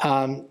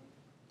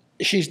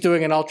 She's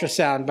doing an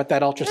ultrasound, but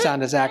that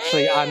ultrasound is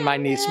actually on my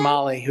niece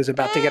Molly, who's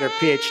about to get her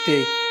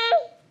PhD.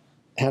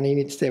 Honey, you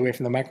need to stay away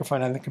from the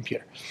microphone and the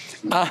computer.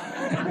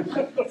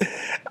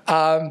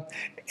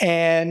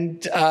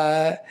 And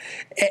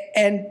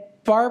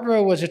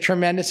Barbara was a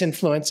tremendous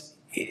influence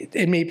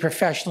in me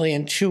professionally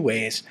in two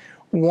ways.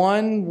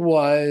 One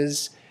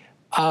was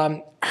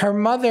her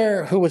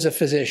mother, who was a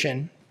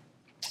physician,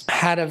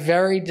 had a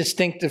very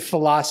distinctive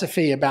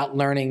philosophy about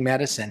learning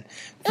medicine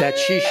that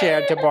she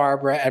shared to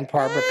Barbara and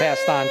Barbara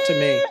passed on to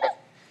me.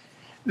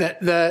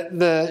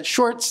 The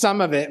short sum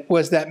of it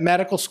was that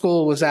medical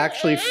school was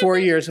actually 4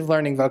 years of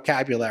learning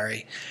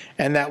vocabulary,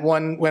 and that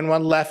when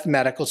one left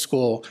medical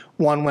school,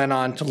 one went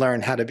on to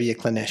learn how to be a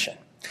clinician.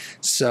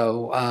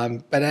 So,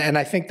 and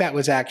I think that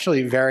was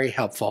actually very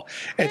helpful.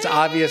 It's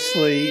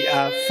obviously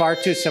far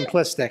too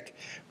simplistic,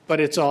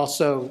 but it's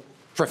also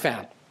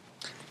profound.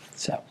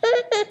 So,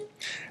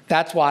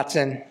 that's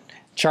Watson.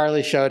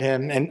 Charlie showed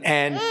him,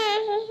 and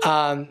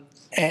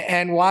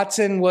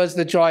Watson was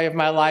the joy of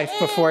my life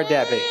before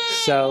Debbie.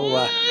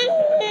 So,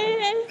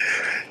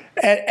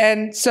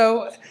 and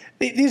so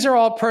these are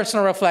all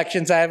personal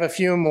reflections. I have a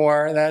few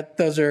more.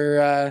 Those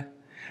are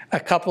a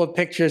couple of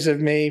pictures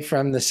of me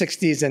from the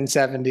 60s and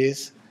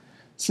 70s.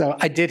 So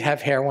I did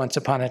have hair once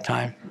upon a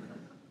time.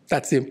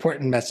 That's the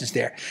important message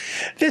there.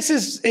 This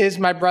is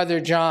my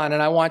brother John,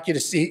 and I want you to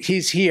see,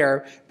 he's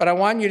here, but I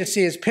want you to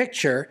see his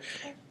picture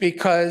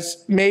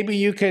because maybe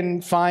you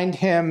can find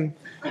him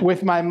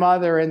with my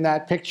mother in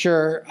that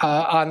picture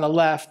on the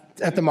left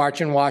at the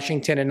March in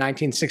Washington in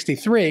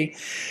 1963.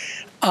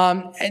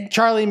 And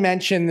Charlie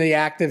mentioned the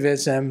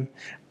activism.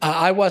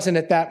 I wasn't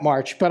at that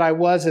march, but I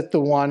was at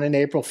the one on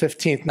April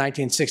 15th,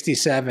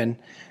 1967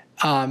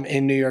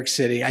 in New York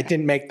City. I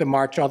didn't make the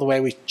march all the way.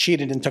 We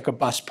cheated and took a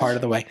bus part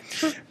of the way.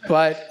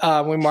 But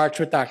we marched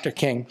with Dr.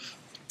 King.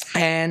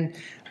 And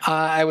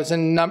I was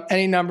in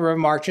any number of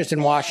marches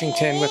in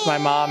Washington with my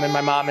mom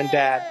and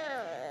dad.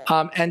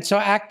 And so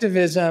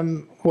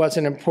activism was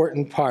an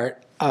important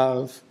part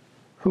of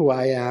who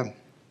I am.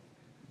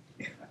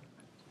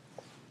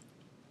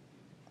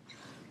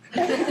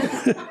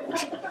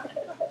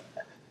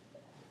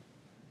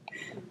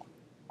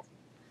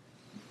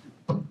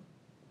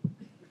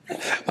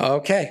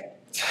 Okay.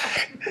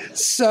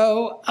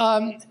 So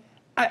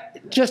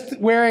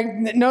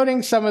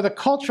noting some of the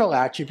cultural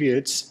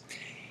attributes,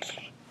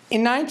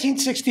 in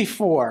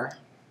 1964,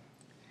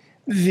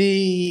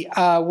 the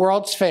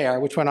World's Fair,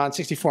 which went on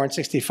 64 and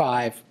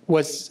 65,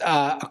 was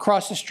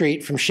across the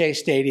street from Shea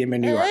Stadium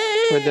in New York,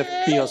 where the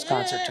Beatles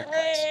concert took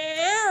place.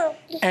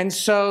 And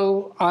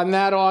so on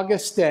that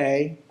August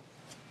day,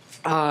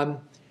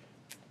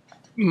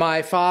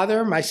 my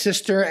father, my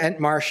sister, Aunt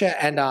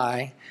Marcia, and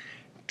I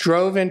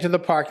drove into the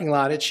parking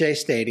lot at Shea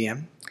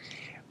Stadium,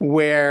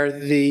 where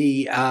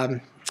the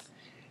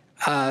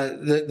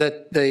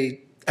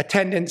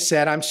attendant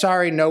said, "I'm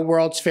sorry, no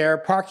World's Fair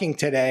parking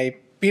today.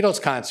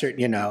 Beatles concert,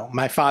 you know."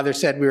 My father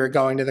said we were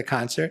going to the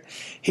concert.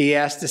 He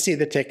asked to see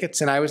the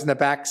tickets, and I was in the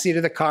back seat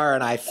of the car,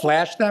 and I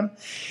flashed them.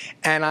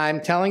 And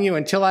I'm telling you,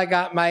 until I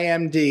got my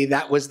MD,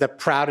 that was the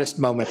proudest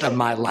moment of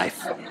my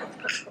life.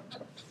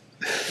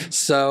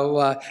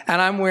 So,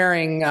 and I'm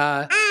wearing,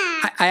 I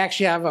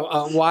actually have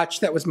a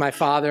watch that was my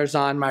father's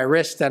on my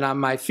wrist, and on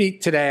my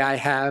feet today I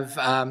have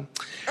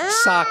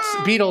socks,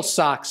 Beatles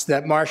socks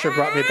that Marcia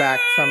brought me back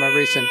from a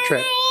recent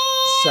trip.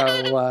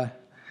 So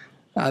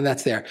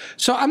that's there.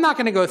 So I'm not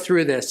going to go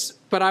through this,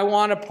 but I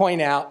want to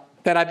point out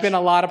that I've been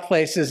a lot of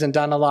places and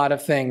done a lot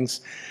of things.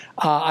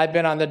 I've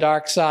been on the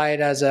dark side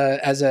as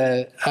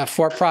a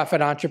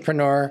for-profit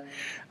entrepreneur.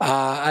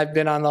 I've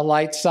been on the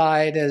light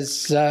side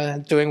as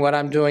doing what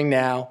I'm doing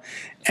now.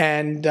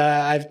 And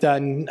I've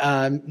done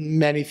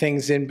many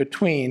things in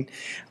between.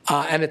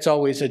 And it's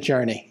always a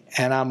journey.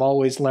 And I'm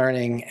always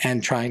learning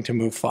and trying to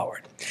move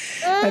forward.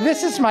 And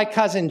this is my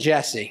cousin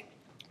Jesse,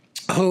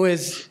 who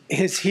is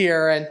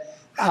here. And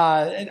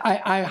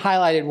I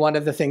highlighted one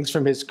of the things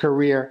from his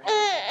career.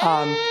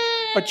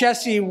 But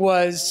Jesse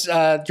was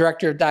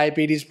director of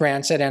diabetes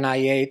branch at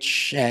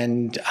NIH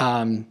and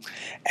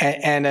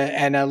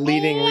a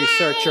leading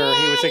researcher.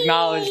 He was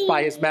acknowledged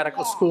by his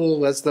medical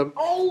school as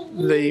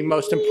the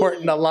most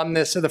important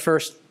alumnus of the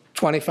first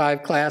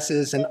 25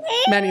 classes and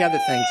many other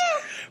things.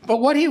 But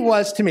what he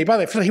was to me, by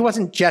the way, he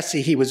wasn't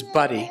Jesse, he was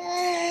Buddy.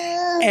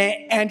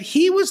 And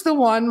he was the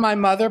one my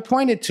mother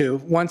pointed to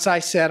once I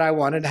said I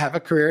wanted to have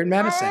a career in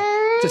medicine,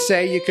 to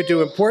say you could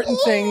do important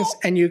things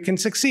and you can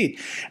succeed.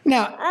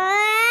 Now,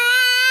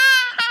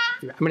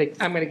 I'm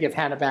gonna give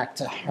Hannah back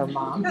to her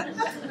mom.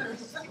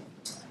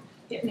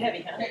 Getting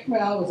heavy, huh?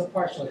 Well, it was a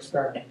partial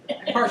experiment,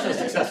 partially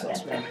successful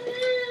experiment.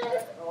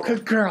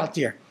 Good girl,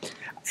 dear.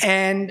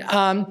 And,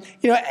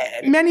 you know,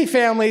 many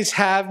families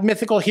have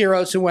mythical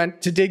heroes who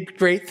went to did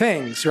great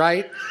things,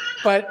 right?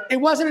 But it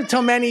wasn't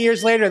until many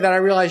years later that I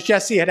realized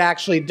Jesse had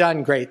actually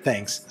done great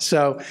things.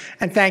 So,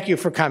 and thank you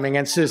for coming,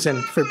 and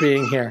Susan for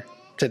being here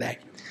today.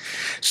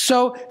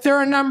 So there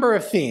are a number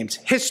of themes.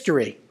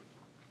 History.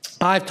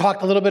 I've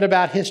talked a little bit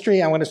about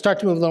history. I'm going to start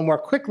to move a little more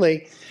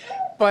quickly.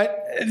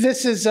 But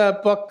this is a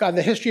book,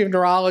 The History of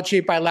Neurology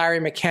by Larry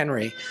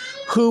McHenry,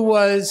 who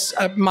was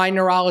my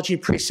neurology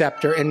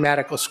preceptor in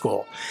medical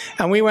school.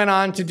 And we went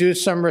on to do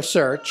some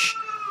research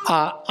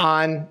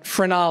on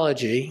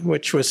phrenology,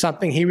 which was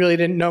something he really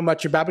didn't know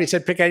much about, but he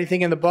said, pick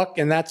anything in the book,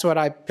 and that's what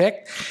I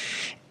picked.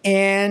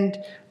 And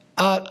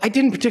I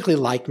didn't particularly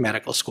like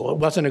medical school. It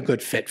wasn't a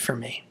good fit for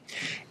me.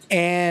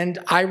 And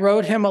I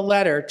wrote him a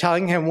letter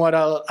telling him what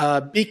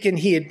a beacon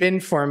he had been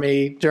for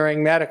me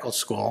during medical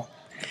school.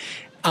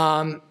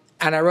 And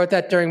I wrote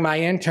that during my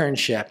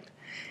internship.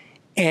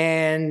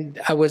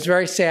 And I was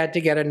very sad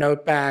to get a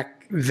note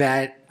back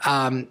that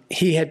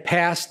he had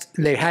passed,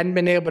 they hadn't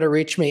been able to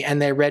reach me,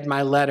 and they read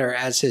my letter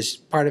as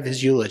part of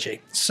his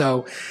eulogy.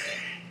 So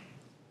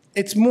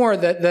it's more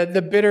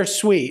the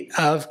bittersweet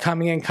of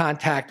coming in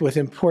contact with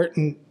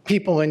important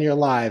people in your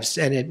lives,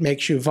 and it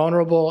makes you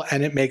vulnerable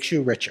and it makes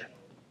you richer.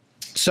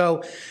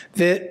 So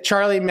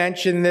Charlie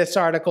mentioned this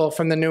article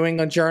from the New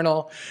England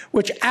Journal,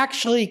 which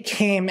actually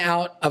came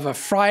out of a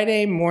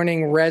Friday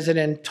morning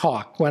resident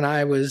talk when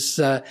I was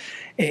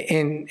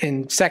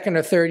in second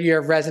or third year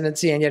of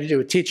residency, and you had to do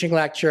a teaching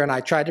lecture, and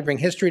I tried to bring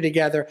history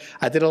together.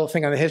 I did a little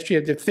thing on the history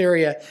of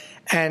diphtheria,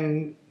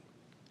 and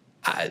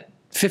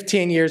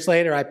 15 years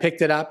later, I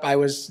picked it up. I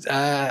was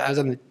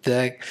on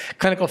the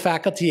clinical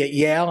faculty at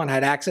Yale and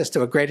had access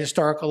to a great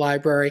historical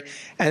library,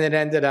 and it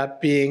ended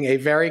up being a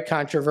very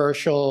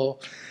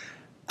controversial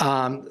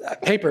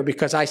paper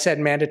because I said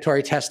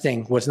mandatory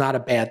testing was not a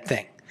bad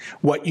thing.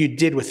 What you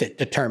did with it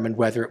determined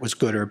whether it was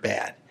good or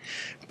bad,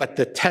 but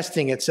the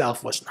testing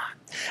itself was not.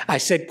 I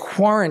said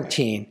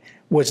quarantine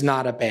was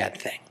not a bad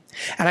thing.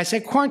 And I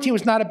said quarantine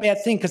was not a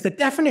bad thing because the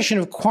definition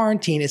of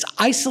quarantine is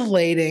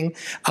isolating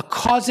a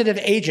causative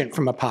agent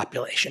from a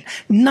population,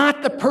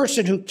 not the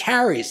person who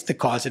carries the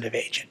causative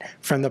agent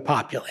from the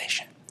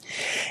population.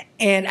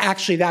 And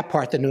actually that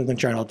part the New England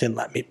Journal didn't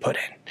let me put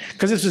in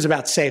because this was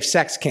about safe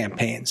sex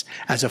campaigns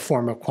as a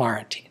form of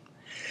quarantine.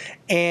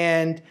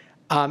 And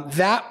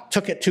that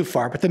took it too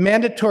far. But the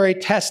mandatory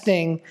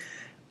testing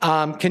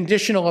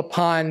conditional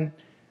upon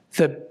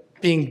the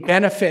being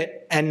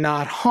benefit and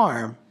not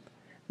harm,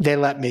 they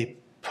let me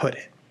put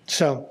it.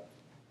 So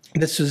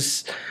this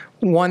is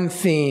one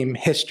theme,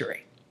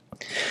 history.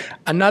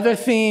 Another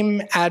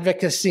theme,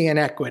 advocacy and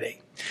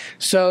equity.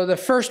 So the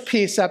first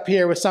piece up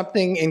here was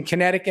something in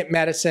Connecticut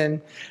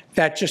medicine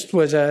that just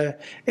was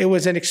it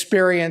was an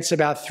experience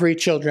about 3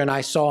 children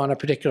I saw in a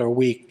particular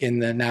week in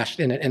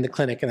the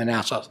clinic in the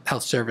National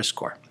Health Service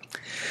Corps.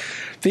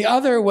 The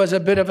other was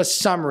a bit of a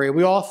summary.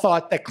 We all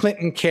thought that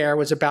Clinton Care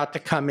was about to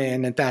come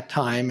in at that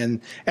time,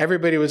 and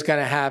everybody was going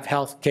to have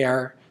health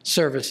care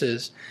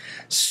services.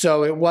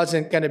 So it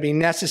wasn't going to be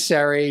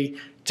necessary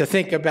to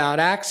think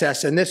about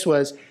access. And this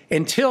was,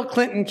 until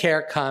Clinton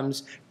Care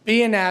comes,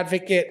 be an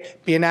advocate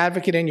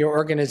in your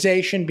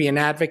organization, be an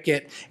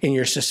advocate in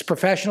your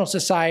professional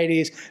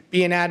societies,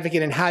 be an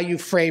advocate in how you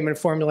frame and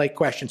formulate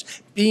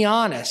questions. Be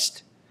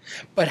honest,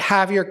 but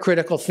have your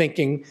critical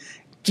thinking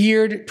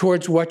geared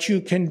towards what you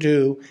can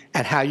do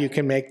and how you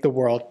can make the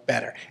world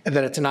better, and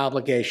that it's an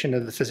obligation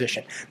of the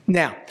physician.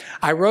 Now,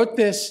 I wrote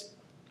this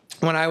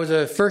when I was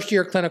a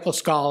first-year clinical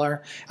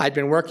scholar. I'd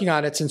been working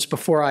on it since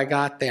before I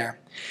got there.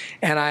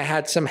 And I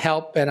had some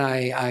help, and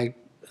I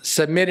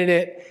submitted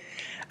it.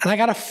 And I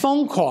got a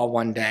phone call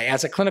one day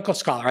as a clinical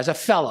scholar, as a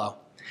fellow.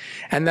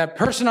 And the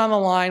person on the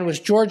line was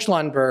George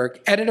Lundberg,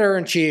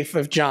 editor-in-chief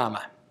of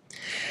JAMA.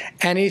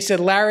 And he said,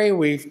 Larry,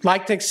 we'd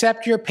like to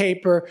accept your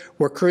paper.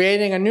 We're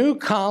creating a new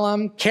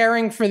column,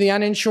 caring for the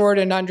uninsured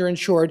and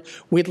underinsured.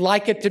 We'd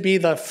like it to be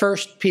the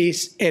first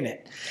piece in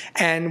it.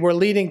 And we're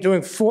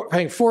doing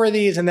 4 of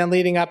these and then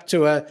leading up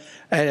to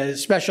a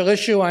special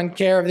issue on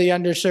care of the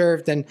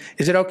underserved. And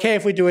is it okay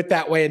if we do it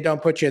that way and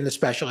don't put you in the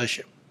special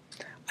issue?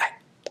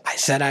 I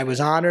said I was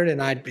honored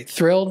and I'd be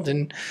thrilled,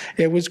 and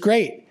it was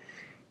great.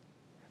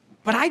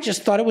 But I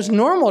just thought it was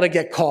normal to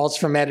get calls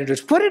from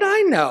editors. What did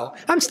I know?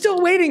 I'm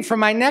still waiting for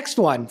my next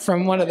one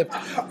from one of the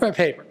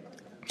paper.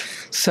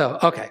 So,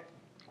 okay.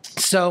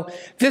 So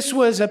this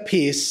was a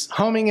piece,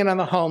 homing in on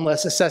the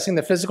homeless, assessing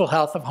the physical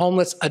health of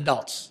homeless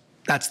adults.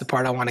 That's the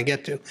part I want to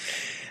get to.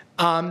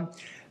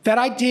 That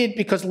I did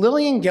because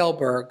Lillian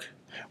Gelberg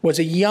was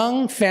a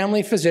young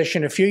family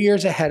physician a few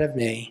years ahead of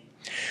me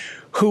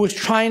who was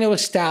trying to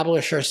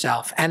establish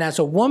herself. And as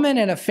a woman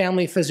and a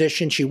family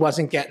physician, she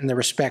wasn't getting the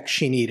respect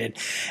she needed.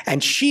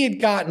 And she had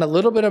gotten a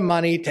little bit of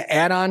money to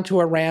add on to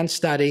a RAND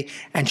study,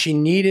 and she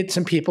needed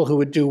some people who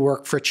would do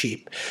work for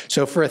cheap.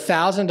 So for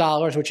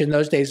 $1,000, which in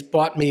those days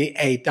bought me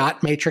a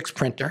dot matrix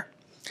printer,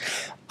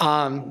 it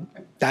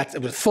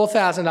was full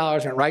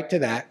 $1,000, went right to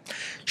that.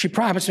 She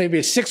promised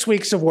maybe 6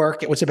 weeks of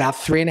work. It was about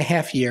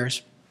 3.5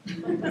 years.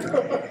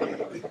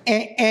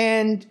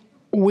 and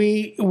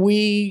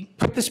we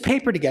put this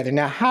paper together.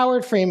 Now,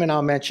 Howard Freeman,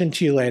 I'll mention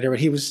to you later, but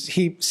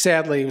he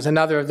sadly was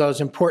another of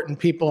those important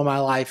people in my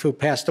life who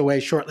passed away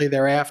shortly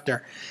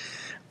thereafter.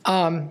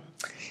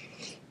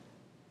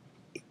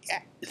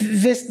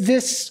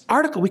 This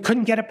article, we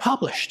couldn't get it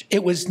published.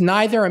 It was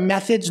neither a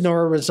methods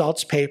nor a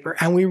results paper,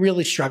 and we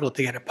really struggled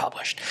to get it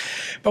published.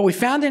 But we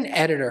found an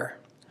editor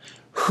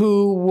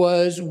who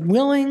was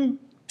willing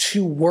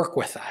to work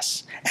with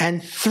us.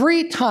 And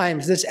 3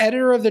 times this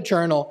editor of the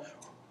journal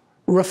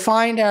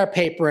refined our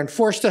paper and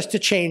forced us to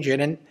change it,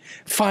 and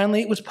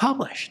finally it was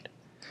published.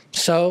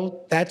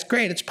 So that's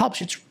great, it's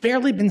published. It's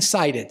barely been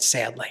cited,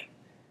 sadly.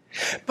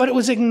 But it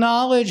was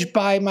acknowledged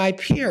by my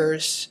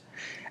peers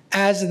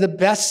as the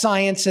best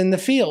science in the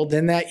field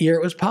in that year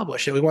it was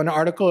published. It was one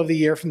article of the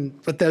year from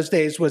what those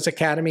days was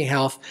Academy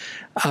Health,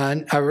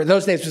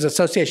 those days was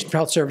Association for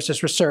Health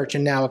Services Research,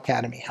 and now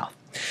Academy Health.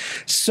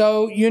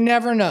 So you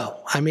never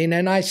know. I mean,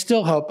 and I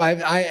still hope.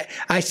 I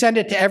send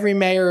it to every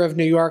mayor of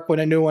New York when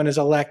a new one is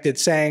elected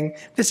saying,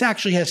 this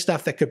actually has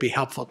stuff that could be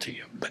helpful to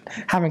you, but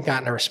haven't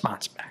gotten a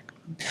response back.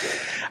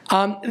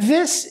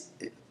 This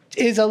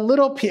is a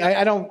little,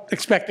 I don't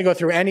expect to go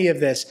through any of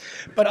this,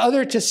 but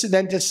other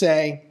than to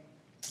say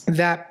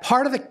that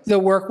part of the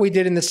work we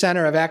did in the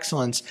Center of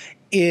Excellence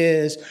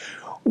is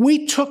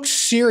we took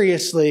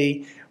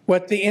seriously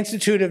what the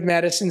Institute of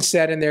Medicine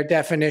said in their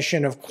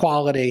definition of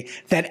quality,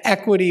 that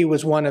equity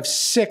was one of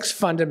 6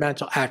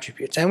 fundamental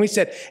attributes. And we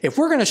said, if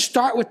we're going to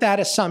start with that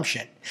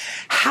assumption,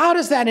 how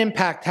does that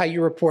impact how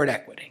you report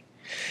equity?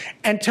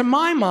 And to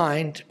my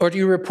mind, or do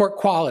you report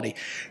quality?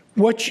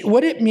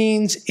 What it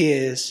means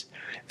is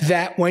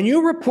that when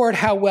you report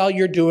how well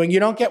you're doing, you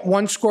don't get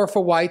 1 score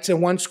for whites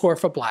and 1 score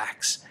for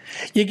blacks.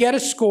 You get a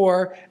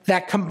score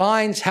that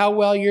combines how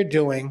well you're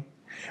doing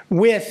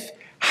with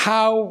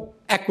how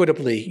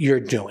equitably you're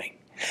doing.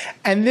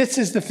 And this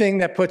is the thing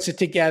that puts it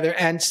together.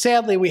 And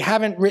sadly, we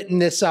haven't written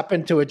this up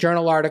into a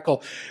journal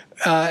article,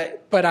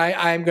 but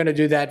I'm going to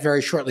do that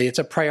very shortly. It's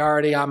a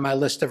priority on my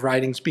list of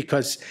writings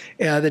because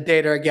the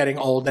data are getting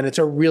old, and it's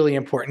a really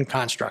important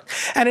construct.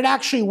 And it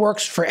actually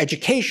works for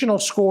educational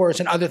scores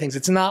and other things.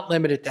 It's not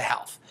limited to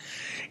health.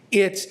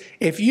 It's,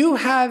 if you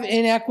have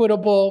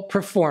inequitable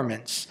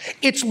performance,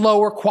 it's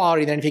lower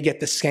quality than if you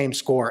get the same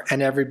score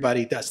and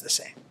everybody does the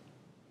same.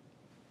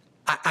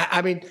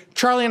 I mean,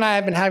 Charlie and I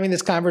have been having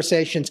these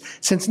conversations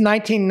since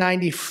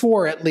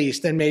 1994 at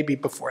least, and maybe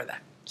before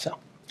that. So,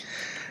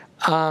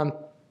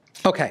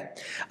 okay,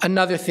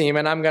 another theme,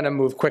 and I'm going to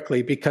move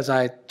quickly because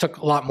I took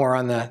a lot more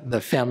on the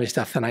family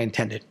stuff than I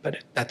intended,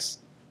 but that's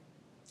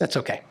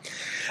okay.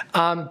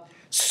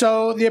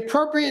 So the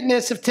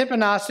appropriateness of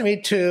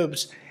tympanostomy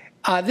tubes.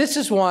 This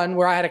is one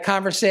where I had a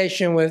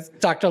conversation with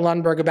Dr.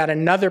 Lundberg about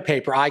another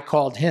paper. I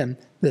called him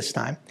this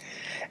time.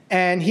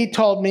 And he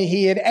told me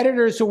he had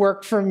editors who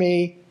worked for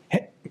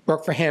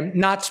him,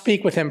 not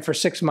speak with him for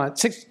 6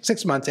 months,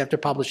 six months after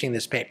publishing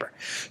this paper.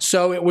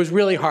 So it was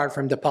really hard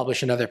for him to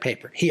publish another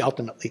paper. He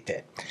ultimately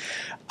did.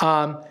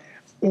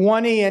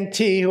 One ENT,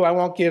 who I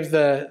won't give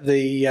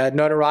the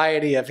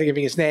notoriety of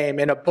giving his name,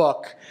 in a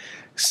book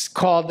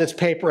called this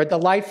paper a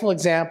delightful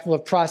example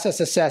of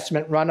process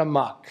assessment run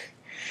amok.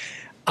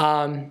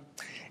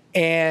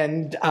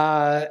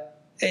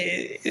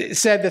 It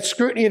said that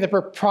scrutiny of the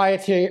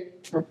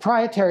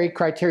proprietary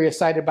criteria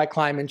cited by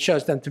Kleinman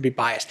shows them to be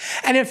biased.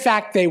 And in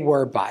fact, they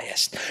were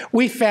biased.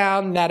 We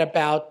found that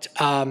about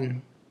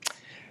 30%,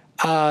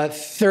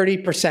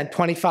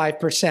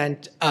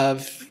 25%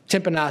 of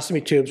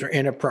tympanostomy tubes were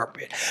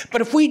inappropriate.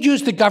 But if we'd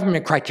used the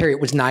government criteria,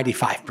 it was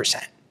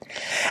 95%.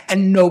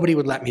 And nobody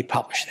would let me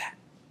publish that.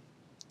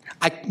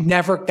 That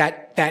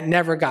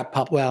never got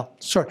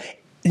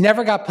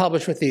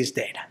published with these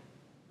data.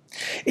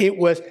 It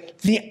was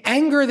the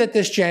anger that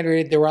this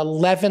generated. There were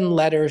 11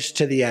 letters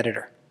to the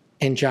editor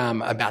in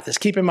JAMA about this.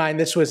 Keep in mind,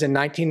 this was in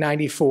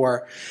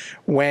 1994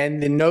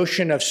 when the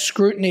notion of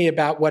scrutiny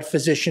about what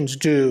physicians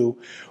do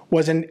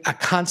was a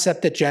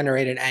concept that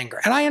generated anger.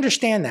 And I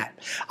understand that.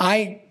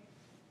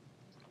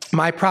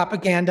 My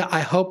propaganda,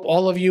 I hope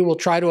all of you will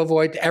try to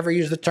avoid to ever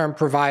use the term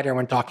provider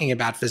when talking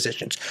about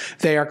physicians.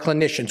 They are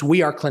clinicians.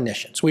 We are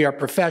clinicians. We are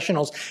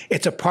professionals.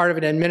 It's a part of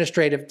an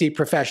administrative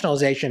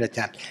deprofessionalization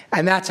attempt.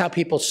 And that's how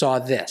people saw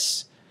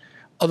this.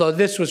 Although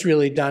this was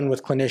really done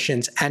with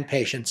clinicians and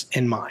patients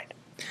in mind.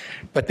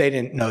 But they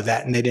didn't know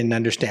that, and they didn't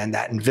understand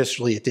that, and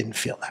viscerally it didn't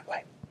feel that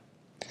way.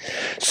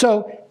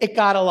 So it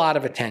got a lot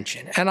of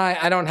attention. And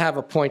I don't have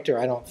a pointer,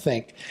 I don't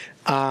think.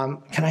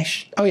 Oh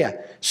yeah.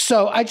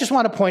 So I just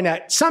want to point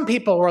out, some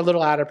people were a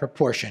little out of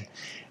proportion.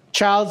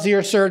 Child's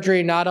ear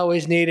surgery, not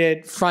always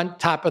needed, front,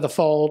 top of the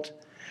fold.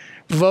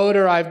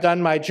 Voter, I've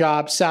done my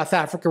job. South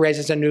Africa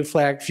raises a new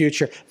flag,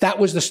 future. That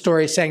was the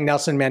story saying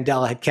Nelson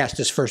Mandela had cast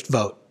his first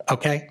vote,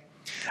 okay?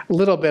 A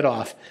little bit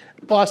off.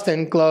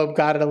 Boston Globe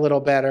got it a little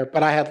better,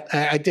 but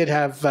I did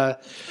have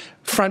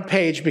front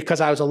page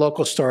because I was a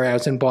local story. I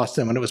was in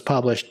Boston when it was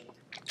published.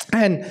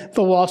 And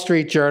the Wall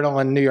Street Journal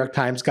and New York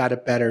Times got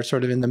it better,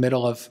 sort of in the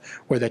middle of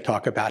where they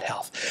talk about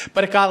health.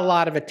 But it got a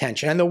lot of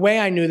attention. And the way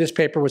I knew this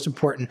paper was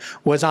important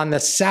was on the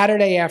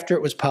Saturday after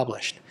it was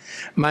published.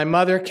 My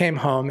mother came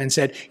home and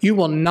said, you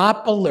will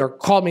not believe, or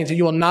called me and said,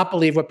 you will not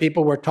believe what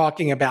people were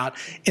talking about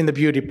in the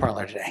beauty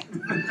parlor today.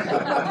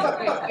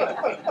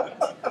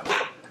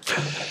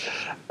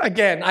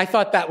 Again, I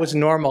thought that was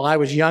normal. I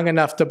was young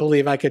enough to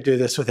believe I could do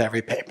this with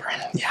every paper.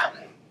 Yeah,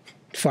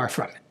 far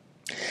from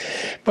it.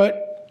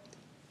 But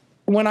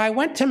when I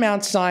went to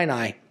Mount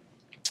Sinai,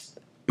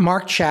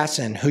 Mark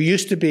Chassin, who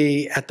used to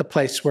be at the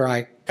place where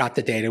I got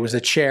the data, was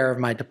the chair of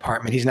my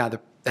department. He's now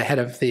the head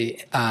of the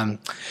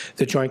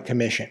Joint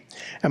Commission.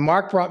 And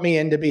Mark brought me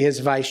in to be his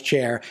vice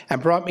chair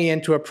and brought me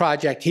into a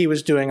project he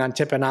was doing on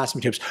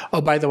tympanostomy tubes.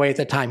 Oh, by the way, at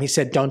the time, he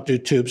said, don't do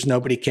tubes.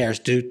 Nobody cares.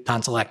 Do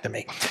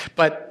tonsillectomy.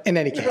 But in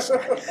any case,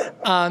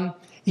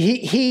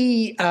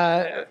 he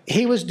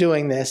was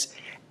doing this.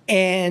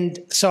 And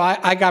so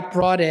I got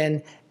brought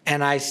in.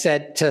 And I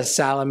said to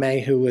Salome,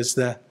 who was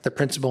the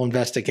principal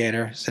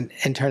investigator, an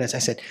internist, I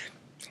said,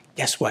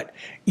 guess what?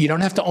 You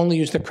don't have to only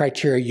use the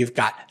criteria you've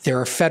got. There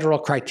are federal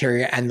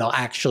criteria, and they'll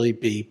actually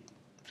be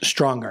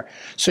stronger.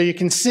 So you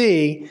can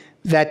see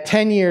that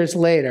 10 years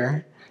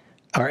later,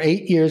 or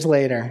 8 years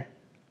later,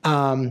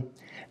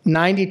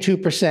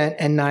 92%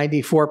 and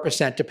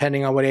 94%,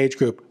 depending on what age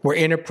group, were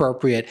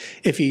inappropriate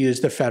if you use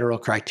the federal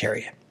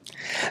criteria.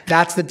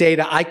 That's the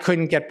data I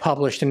couldn't get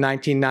published in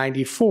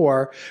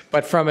 1994,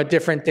 but from a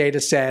different data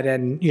set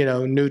and,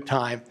 new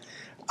time.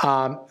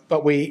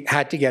 But we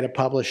had to get it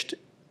published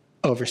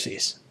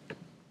overseas.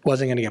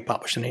 Wasn't going to get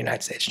published in the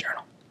United States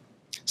Journal.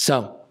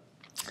 So,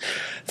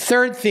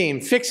 third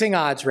theme, fixing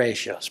odds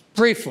ratios.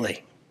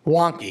 Briefly,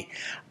 wonky.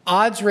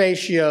 Odds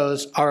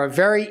ratios are a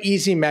very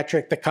easy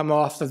metric that come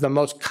off of the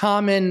most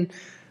common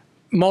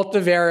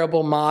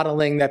multivariable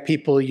modeling that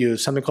people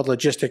use, something called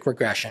logistic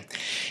regression.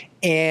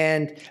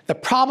 And the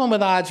problem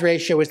with odds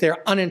ratio is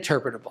they're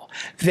uninterpretable.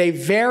 They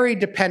vary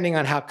depending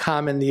on how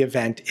common the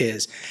event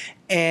is.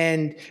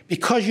 And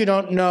because you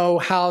don't know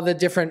how the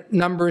different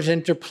numbers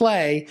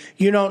interplay,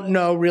 you don't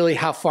know really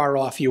how far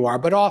off you are,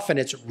 but often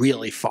it's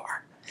really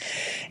far.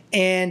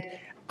 And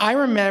I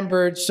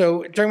remembered,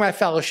 so during my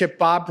fellowship,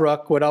 Bob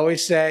Brook would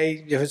always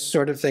say, his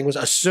sort of thing was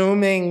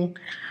assuming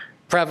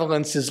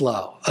prevalence is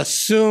low,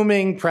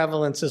 assuming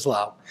prevalence is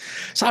low.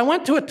 So I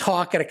went to a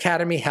talk at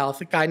Academy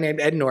Health, a guy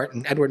named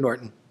Edward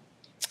Norton.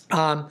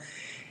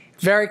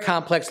 Very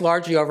complex,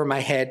 largely over my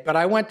head, but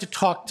I went to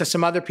talk to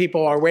some other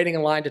people who were waiting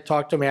in line to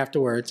talk to me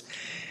afterwards.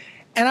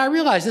 And I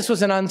realized this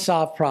was an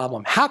unsolved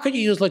problem. How could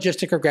you use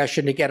logistic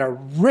regression to get a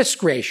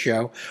risk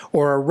ratio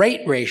or a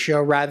rate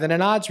ratio rather than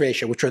an odds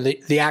ratio, which are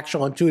the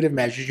actual intuitive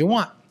measures you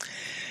want?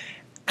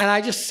 And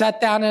I just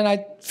sat down and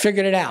I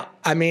figured it out.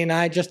 I mean,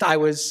 I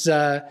was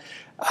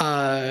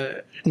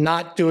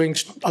not doing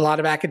a lot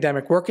of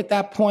academic work at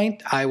that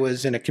point. I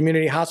was in a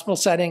community hospital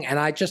setting, and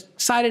I just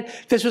decided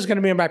this was going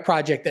to be my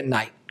project at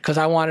night because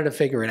I wanted to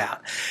figure it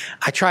out.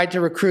 I tried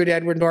to recruit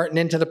Edward Norton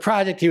into the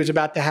project. He was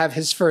about to have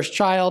his first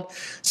child,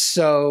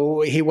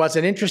 so he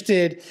wasn't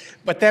interested.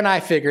 But then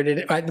I figured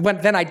it.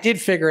 Then I did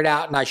figure it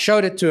out, and I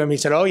showed it to him. He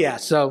said, "Oh yeah."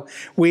 So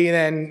we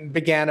then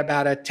began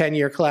about a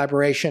 10-year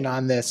collaboration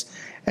on this.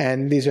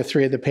 And these are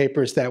 3 of the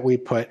papers that we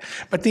put.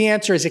 But the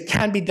answer is it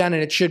can be done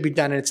and it should be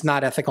done, and it's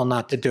not ethical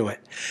not to do it.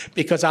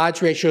 Because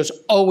odds ratios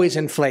always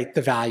inflate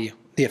the value,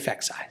 the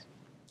effect size.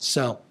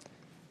 So,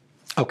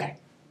 okay,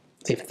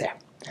 leave it there.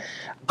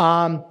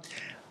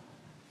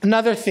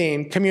 Another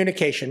theme,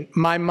 communication.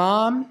 My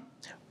mom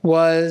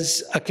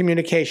was a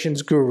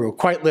communications guru,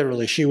 quite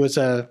literally. She was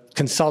a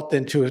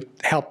consultant who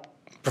helped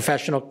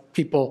professional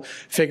people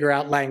figure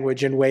out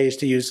language and ways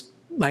to use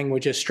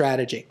language as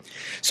strategy.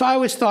 So I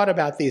always thought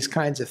about these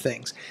kinds of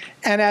things.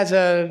 And as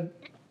a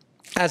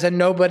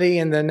nobody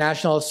in the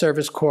National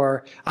Service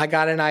Corps, I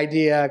got an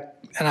idea,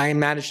 and I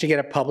managed to get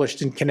it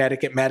published in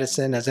Connecticut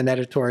Medicine as an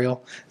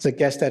editorial, as a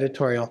guest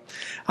editorial,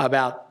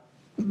 about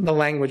the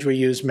language we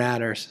use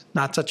matters.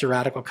 Not such a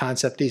radical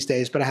concept these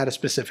days, but I had a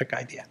specific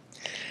idea.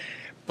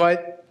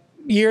 But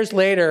years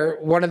later,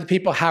 one of the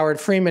people Howard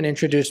Freeman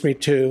introduced me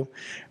to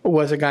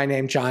was a guy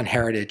named John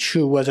Heritage,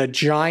 who was a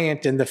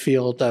giant in the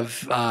field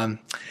of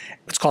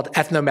what's called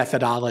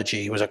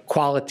ethnomethodology. He was a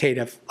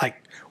qualitative,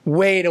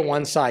 way to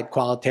one side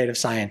qualitative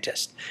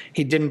scientist.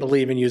 He didn't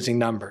believe in using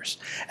numbers.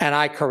 And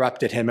I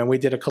corrupted him, and we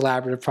did a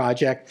collaborative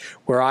project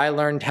where I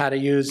learned how to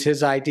use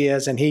his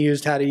ideas, and he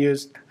used how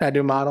to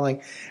do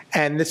modeling.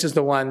 And this is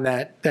the one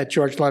that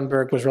George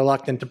Lundberg was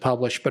reluctant to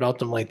publish, but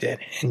ultimately did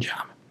in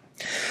JAMA.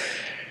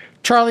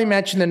 Charlie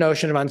mentioned the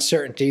notion of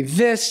uncertainty.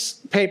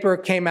 This paper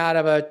came out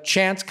of a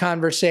chance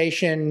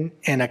conversation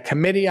in a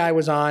committee I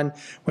was on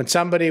when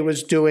somebody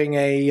was doing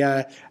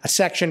a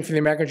section for the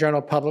American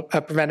Journal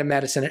of Preventive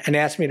Medicine and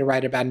asked me to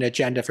write about an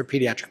agenda for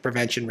pediatric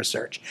prevention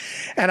research.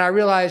 And I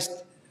realized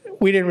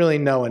we didn't really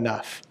know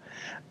enough.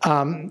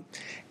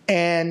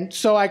 And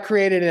so I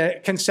created a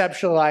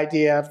conceptual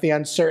idea of the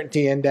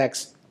uncertainty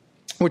index,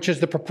 which is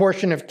the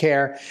proportion of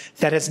care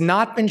that has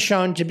not been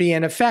shown to be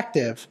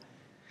ineffective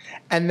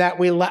and that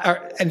we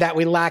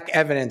lack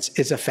evidence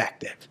is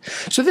effective.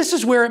 So this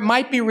is where it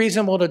might be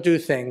reasonable to do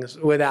things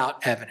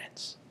without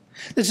evidence.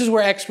 This is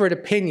where expert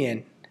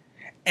opinion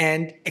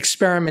and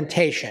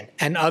experimentation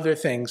and other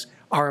things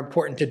are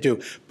important to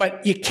do.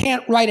 But you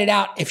can't write it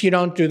out if you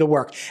don't do the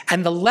work.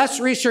 And the less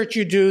research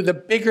you do, the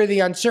bigger the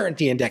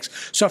uncertainty index.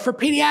 So for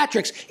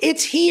pediatrics,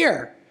 it's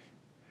here.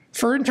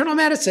 For internal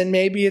medicine,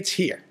 maybe it's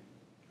here.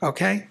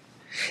 Okay?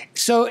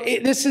 So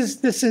this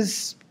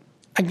is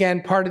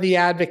again, part of the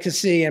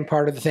advocacy and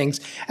part of the things.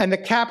 And the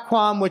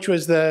CAPQUAM, which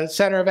was the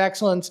Center of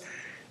Excellence,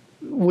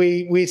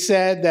 we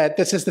said that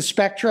this is the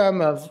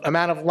spectrum of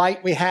amount of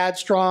light we had,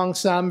 strong,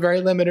 some, very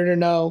limited or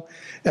no,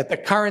 that the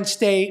current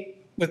state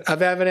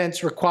of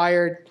evidence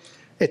required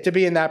it to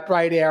be in that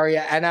bright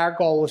area, and our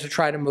goal was to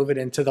try to move it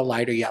into the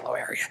lighter yellow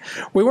area.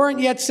 We weren't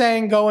yet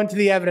saying go into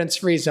the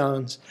evidence-free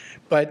zones,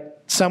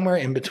 but somewhere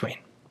in between.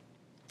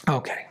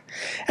 Okay.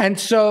 And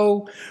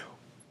so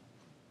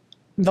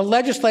the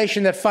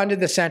legislation that funded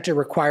the center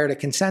required a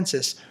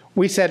consensus.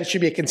 We said it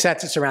should be a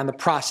consensus around the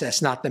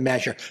process, not the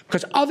measure.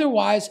 Because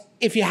otherwise,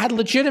 if you had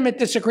legitimate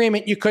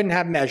disagreement, you couldn't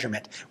have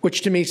measurement,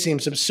 which to me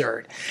seems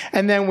absurd.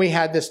 And then we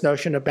had this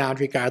notion of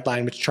boundary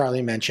guideline, which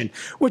Charlie mentioned,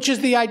 which is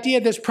the idea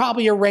there's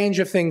probably a range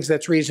of things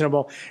that's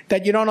reasonable,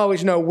 that you don't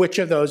always know which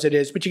of those it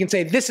is, but you can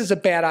say this is a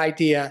bad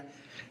idea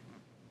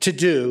to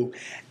do,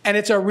 and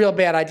it's a real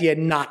bad idea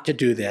not to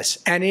do this.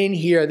 And in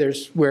here,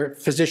 there's where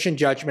physician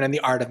judgment and the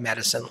art of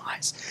medicine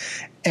lies.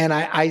 And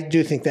I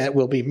do think that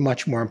will be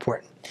much more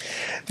important.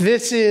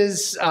 This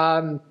is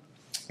the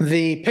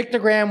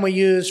pictogram we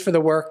use for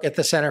the work at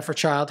the Center for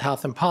Child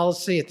Health and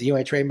Policy, at the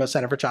UH Rainbow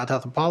Center for Child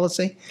Health and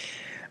Policy.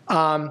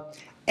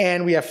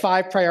 And we have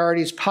 5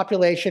 priorities: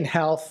 population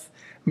health,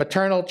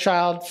 maternal,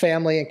 child,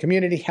 family, and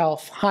community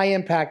health,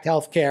 high-impact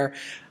health care,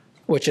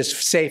 which is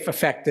safe,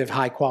 effective,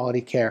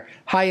 high-quality care,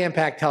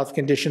 high-impact health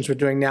conditions we're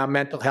doing now,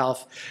 mental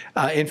health,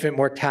 infant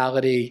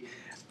mortality,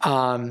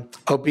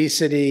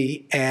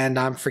 obesity, and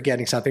I'm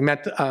forgetting something,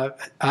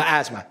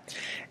 asthma.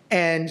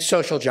 And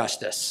social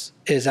justice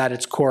is at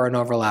its core and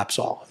overlaps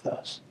all of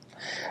those.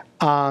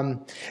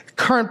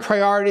 Current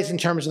priorities in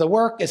terms of the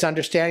work is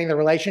understanding the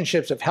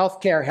relationships of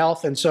healthcare,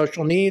 health, and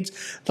social needs.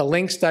 The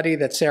LINK study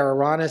that Sarah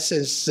Ronis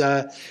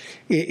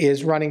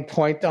is running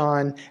point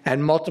on,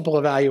 and multiple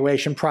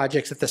evaluation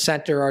projects that the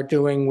center are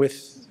doing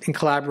in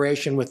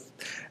collaboration with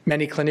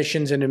many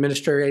clinicians and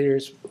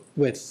administrators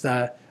with,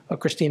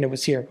 Christina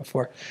was here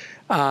before,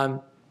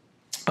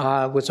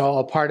 was all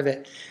a part of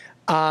it.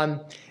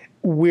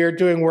 We're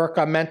doing work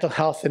on mental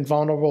health in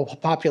vulnerable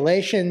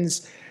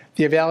populations.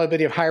 The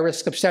availability of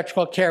high-risk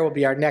obstetrical care will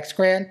be our next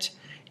grant.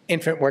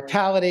 Infant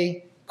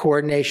mortality,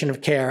 coordination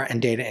of care,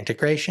 and data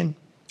integration.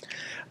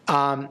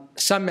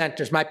 Some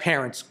mentors, my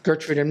parents,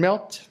 Gertrude and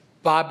Milt,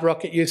 Bob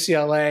Brook at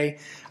UCLA.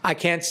 I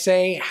can't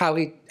say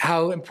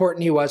how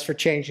important he was for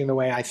changing the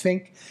way I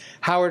think.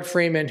 Howard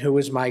Freeman, who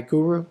was my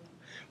guru.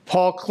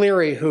 Paul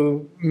Cleary,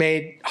 who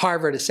made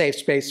Harvard a safe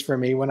space for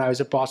me when I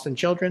was at Boston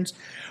Children's.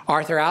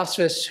 Arthur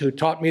Ausfus, who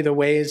taught me the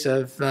ways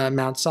of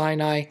Mount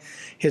Sinai.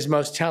 His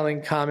most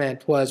telling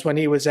comment was when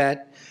he was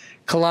at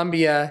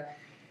Columbia,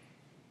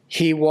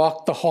 he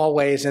walked the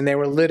hallways and they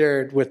were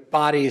littered with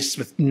bodies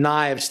with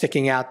knives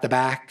sticking out the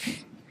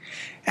back.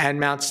 And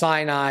Mount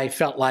Sinai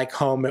felt like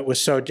home. It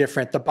was so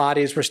different. The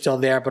bodies were still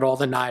there, but all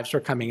the knives were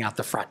coming out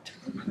the front.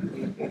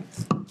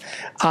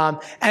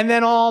 And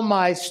then all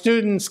my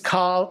students,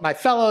 my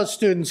fellow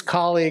students,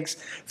 colleagues,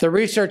 the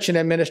research and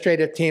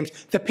administrative teams,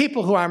 the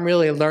people who I'm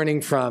really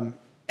learning from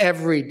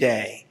every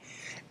day.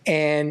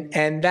 And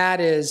that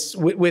is,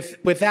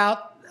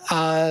 without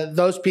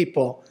those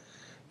people,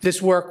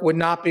 this work would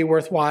not be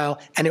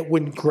worthwhile and it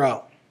wouldn't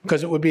grow,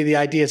 because it would be the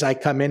ideas I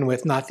come in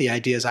with, not the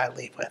ideas I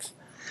leave with.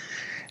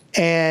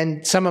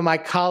 And some of my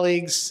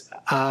colleagues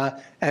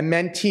and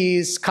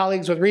mentees,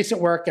 colleagues with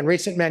recent work and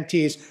recent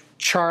mentees,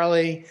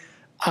 Charlie,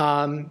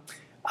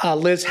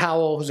 Liz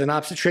Howell, who's an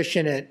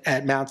obstetrician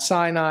at Mount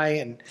Sinai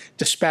and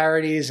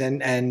disparities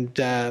and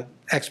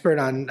expert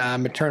on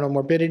maternal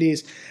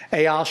morbidities.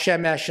 Eyal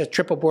Shemesh, a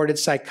triple-boarded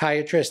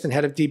psychiatrist and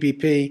head of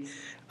DBP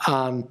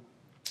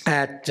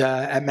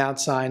at Mount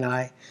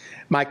Sinai.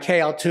 My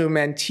KL2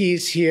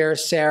 mentees here,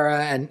 Sarah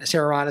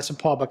Ronis and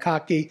Paul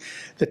Bakaki.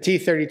 The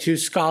T32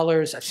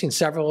 scholars, I've seen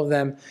several of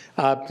them,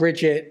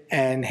 Bridget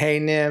and Hey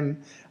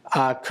Nim,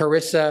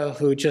 Carissa,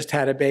 who just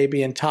had a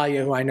baby, and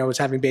Talia, who I know is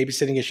having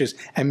babysitting issues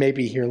and may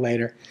be here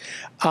later.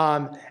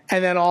 And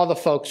then all the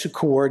folks who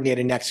coordinate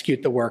and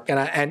execute the work. And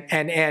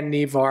Ann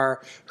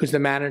Nevar, who's the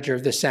manager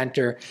of the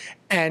center,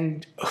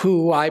 and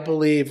who I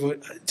believe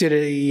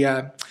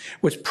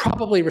was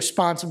probably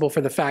responsible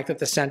for the fact that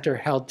the center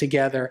held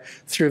together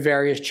through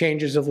various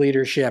changes of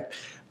leadership,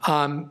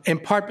 in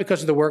part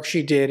because of the work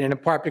she did, and in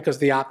part because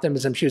of the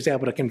optimism she was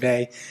able to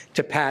convey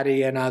to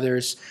Patty and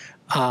others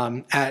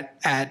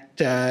at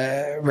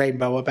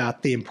Rainbow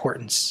about the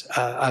importance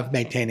of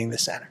maintaining the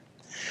center.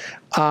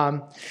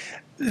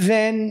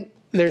 Then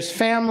there's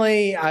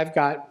family. I've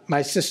got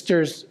my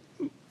sisters.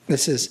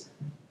 This is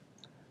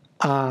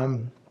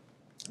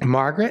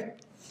Margaret,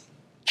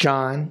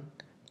 John,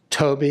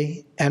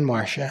 Toby, and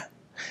Marcia,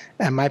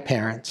 and my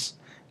parents.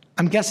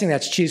 I'm guessing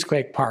that's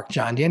Cheesequake Park,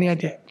 John. Do you have any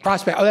idea?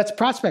 Prospect. Oh, that's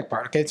Prospect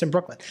Park. Okay, it's in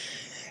Brooklyn.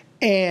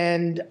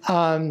 And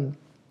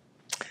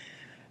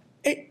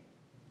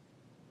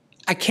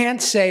I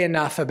can't say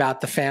enough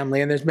about the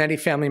family, and there's many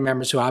family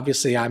members who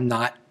obviously I'm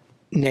not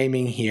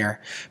naming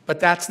here, but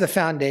that's the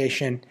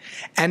foundation.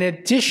 And in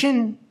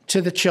addition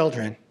to the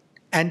children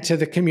and to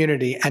the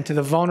community and to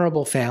the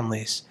vulnerable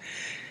families,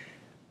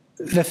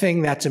 the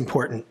thing that's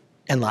important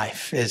in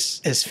life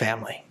is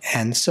family.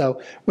 And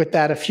so with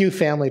that, a few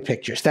family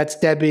pictures. That's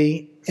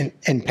Debbie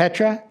in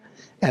Petra,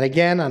 and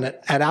again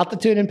at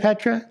altitude in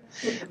Petra.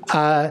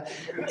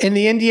 In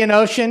the Indian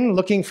Ocean,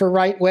 looking for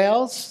right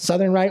whales,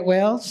 southern right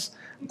whales.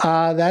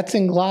 That's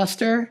in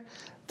Gloucester.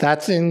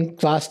 That's in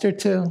Gloucester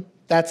too.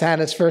 That's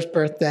Hannah's first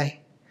birthday.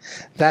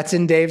 That's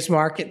in Dave's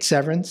Market,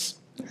 Severance.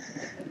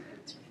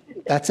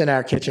 That's in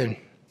our kitchen.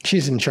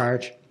 She's in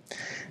charge.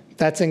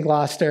 That's in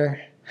Gloucester.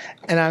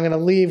 And I'm going to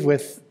leave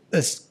with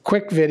this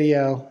quick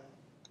video.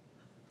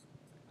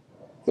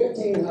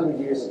 1,500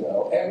 years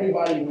ago,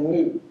 everybody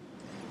knew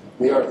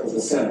the Earth was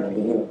the center of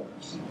the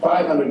universe.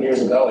 500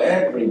 years ago,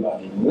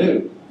 everybody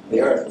knew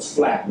the Earth was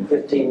flat. And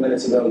 15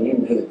 minutes ago, you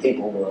knew that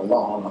people were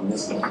alone on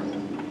this planet.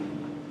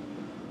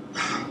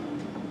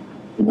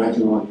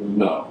 Imagine what you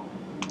know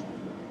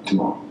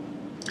tomorrow.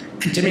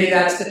 And to me,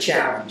 that's the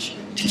challenge.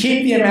 To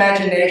keep the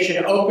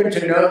imagination open,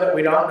 to know that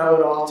we don't know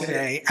it all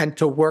today, and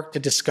to work to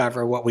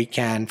discover what we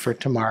can for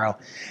tomorrow.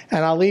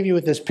 And I'll leave you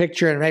with this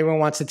picture, and if anyone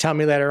wants to tell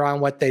me later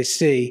on what they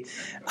see,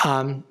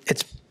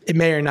 it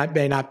may or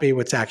may not be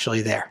what's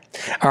actually there.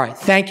 All right,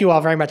 thank you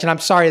all very much, and I'm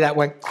sorry that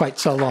went quite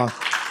so long.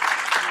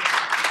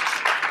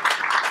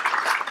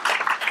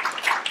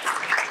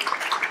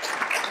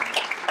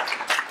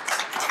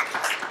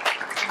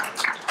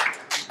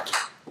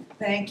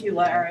 Thank you,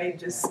 Larry.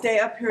 Just stay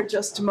up here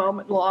just a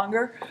moment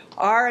longer.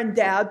 Our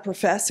endowed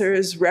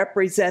professors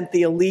represent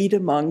the elite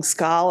among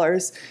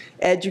scholars,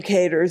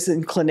 educators,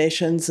 and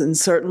clinicians, and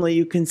certainly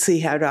you can see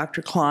how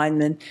Dr.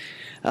 Kleinman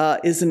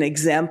is an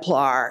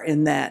exemplar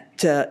in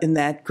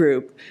that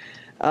group.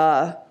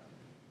 Dr.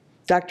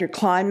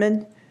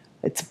 Kleinman,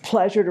 it's a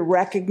pleasure to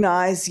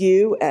recognize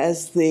you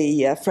as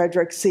the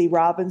Frederick C.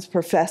 Robbins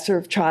Professor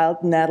of Child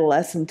and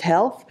Adolescent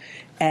Health,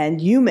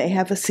 and you may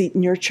have a seat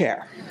in your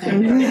chair.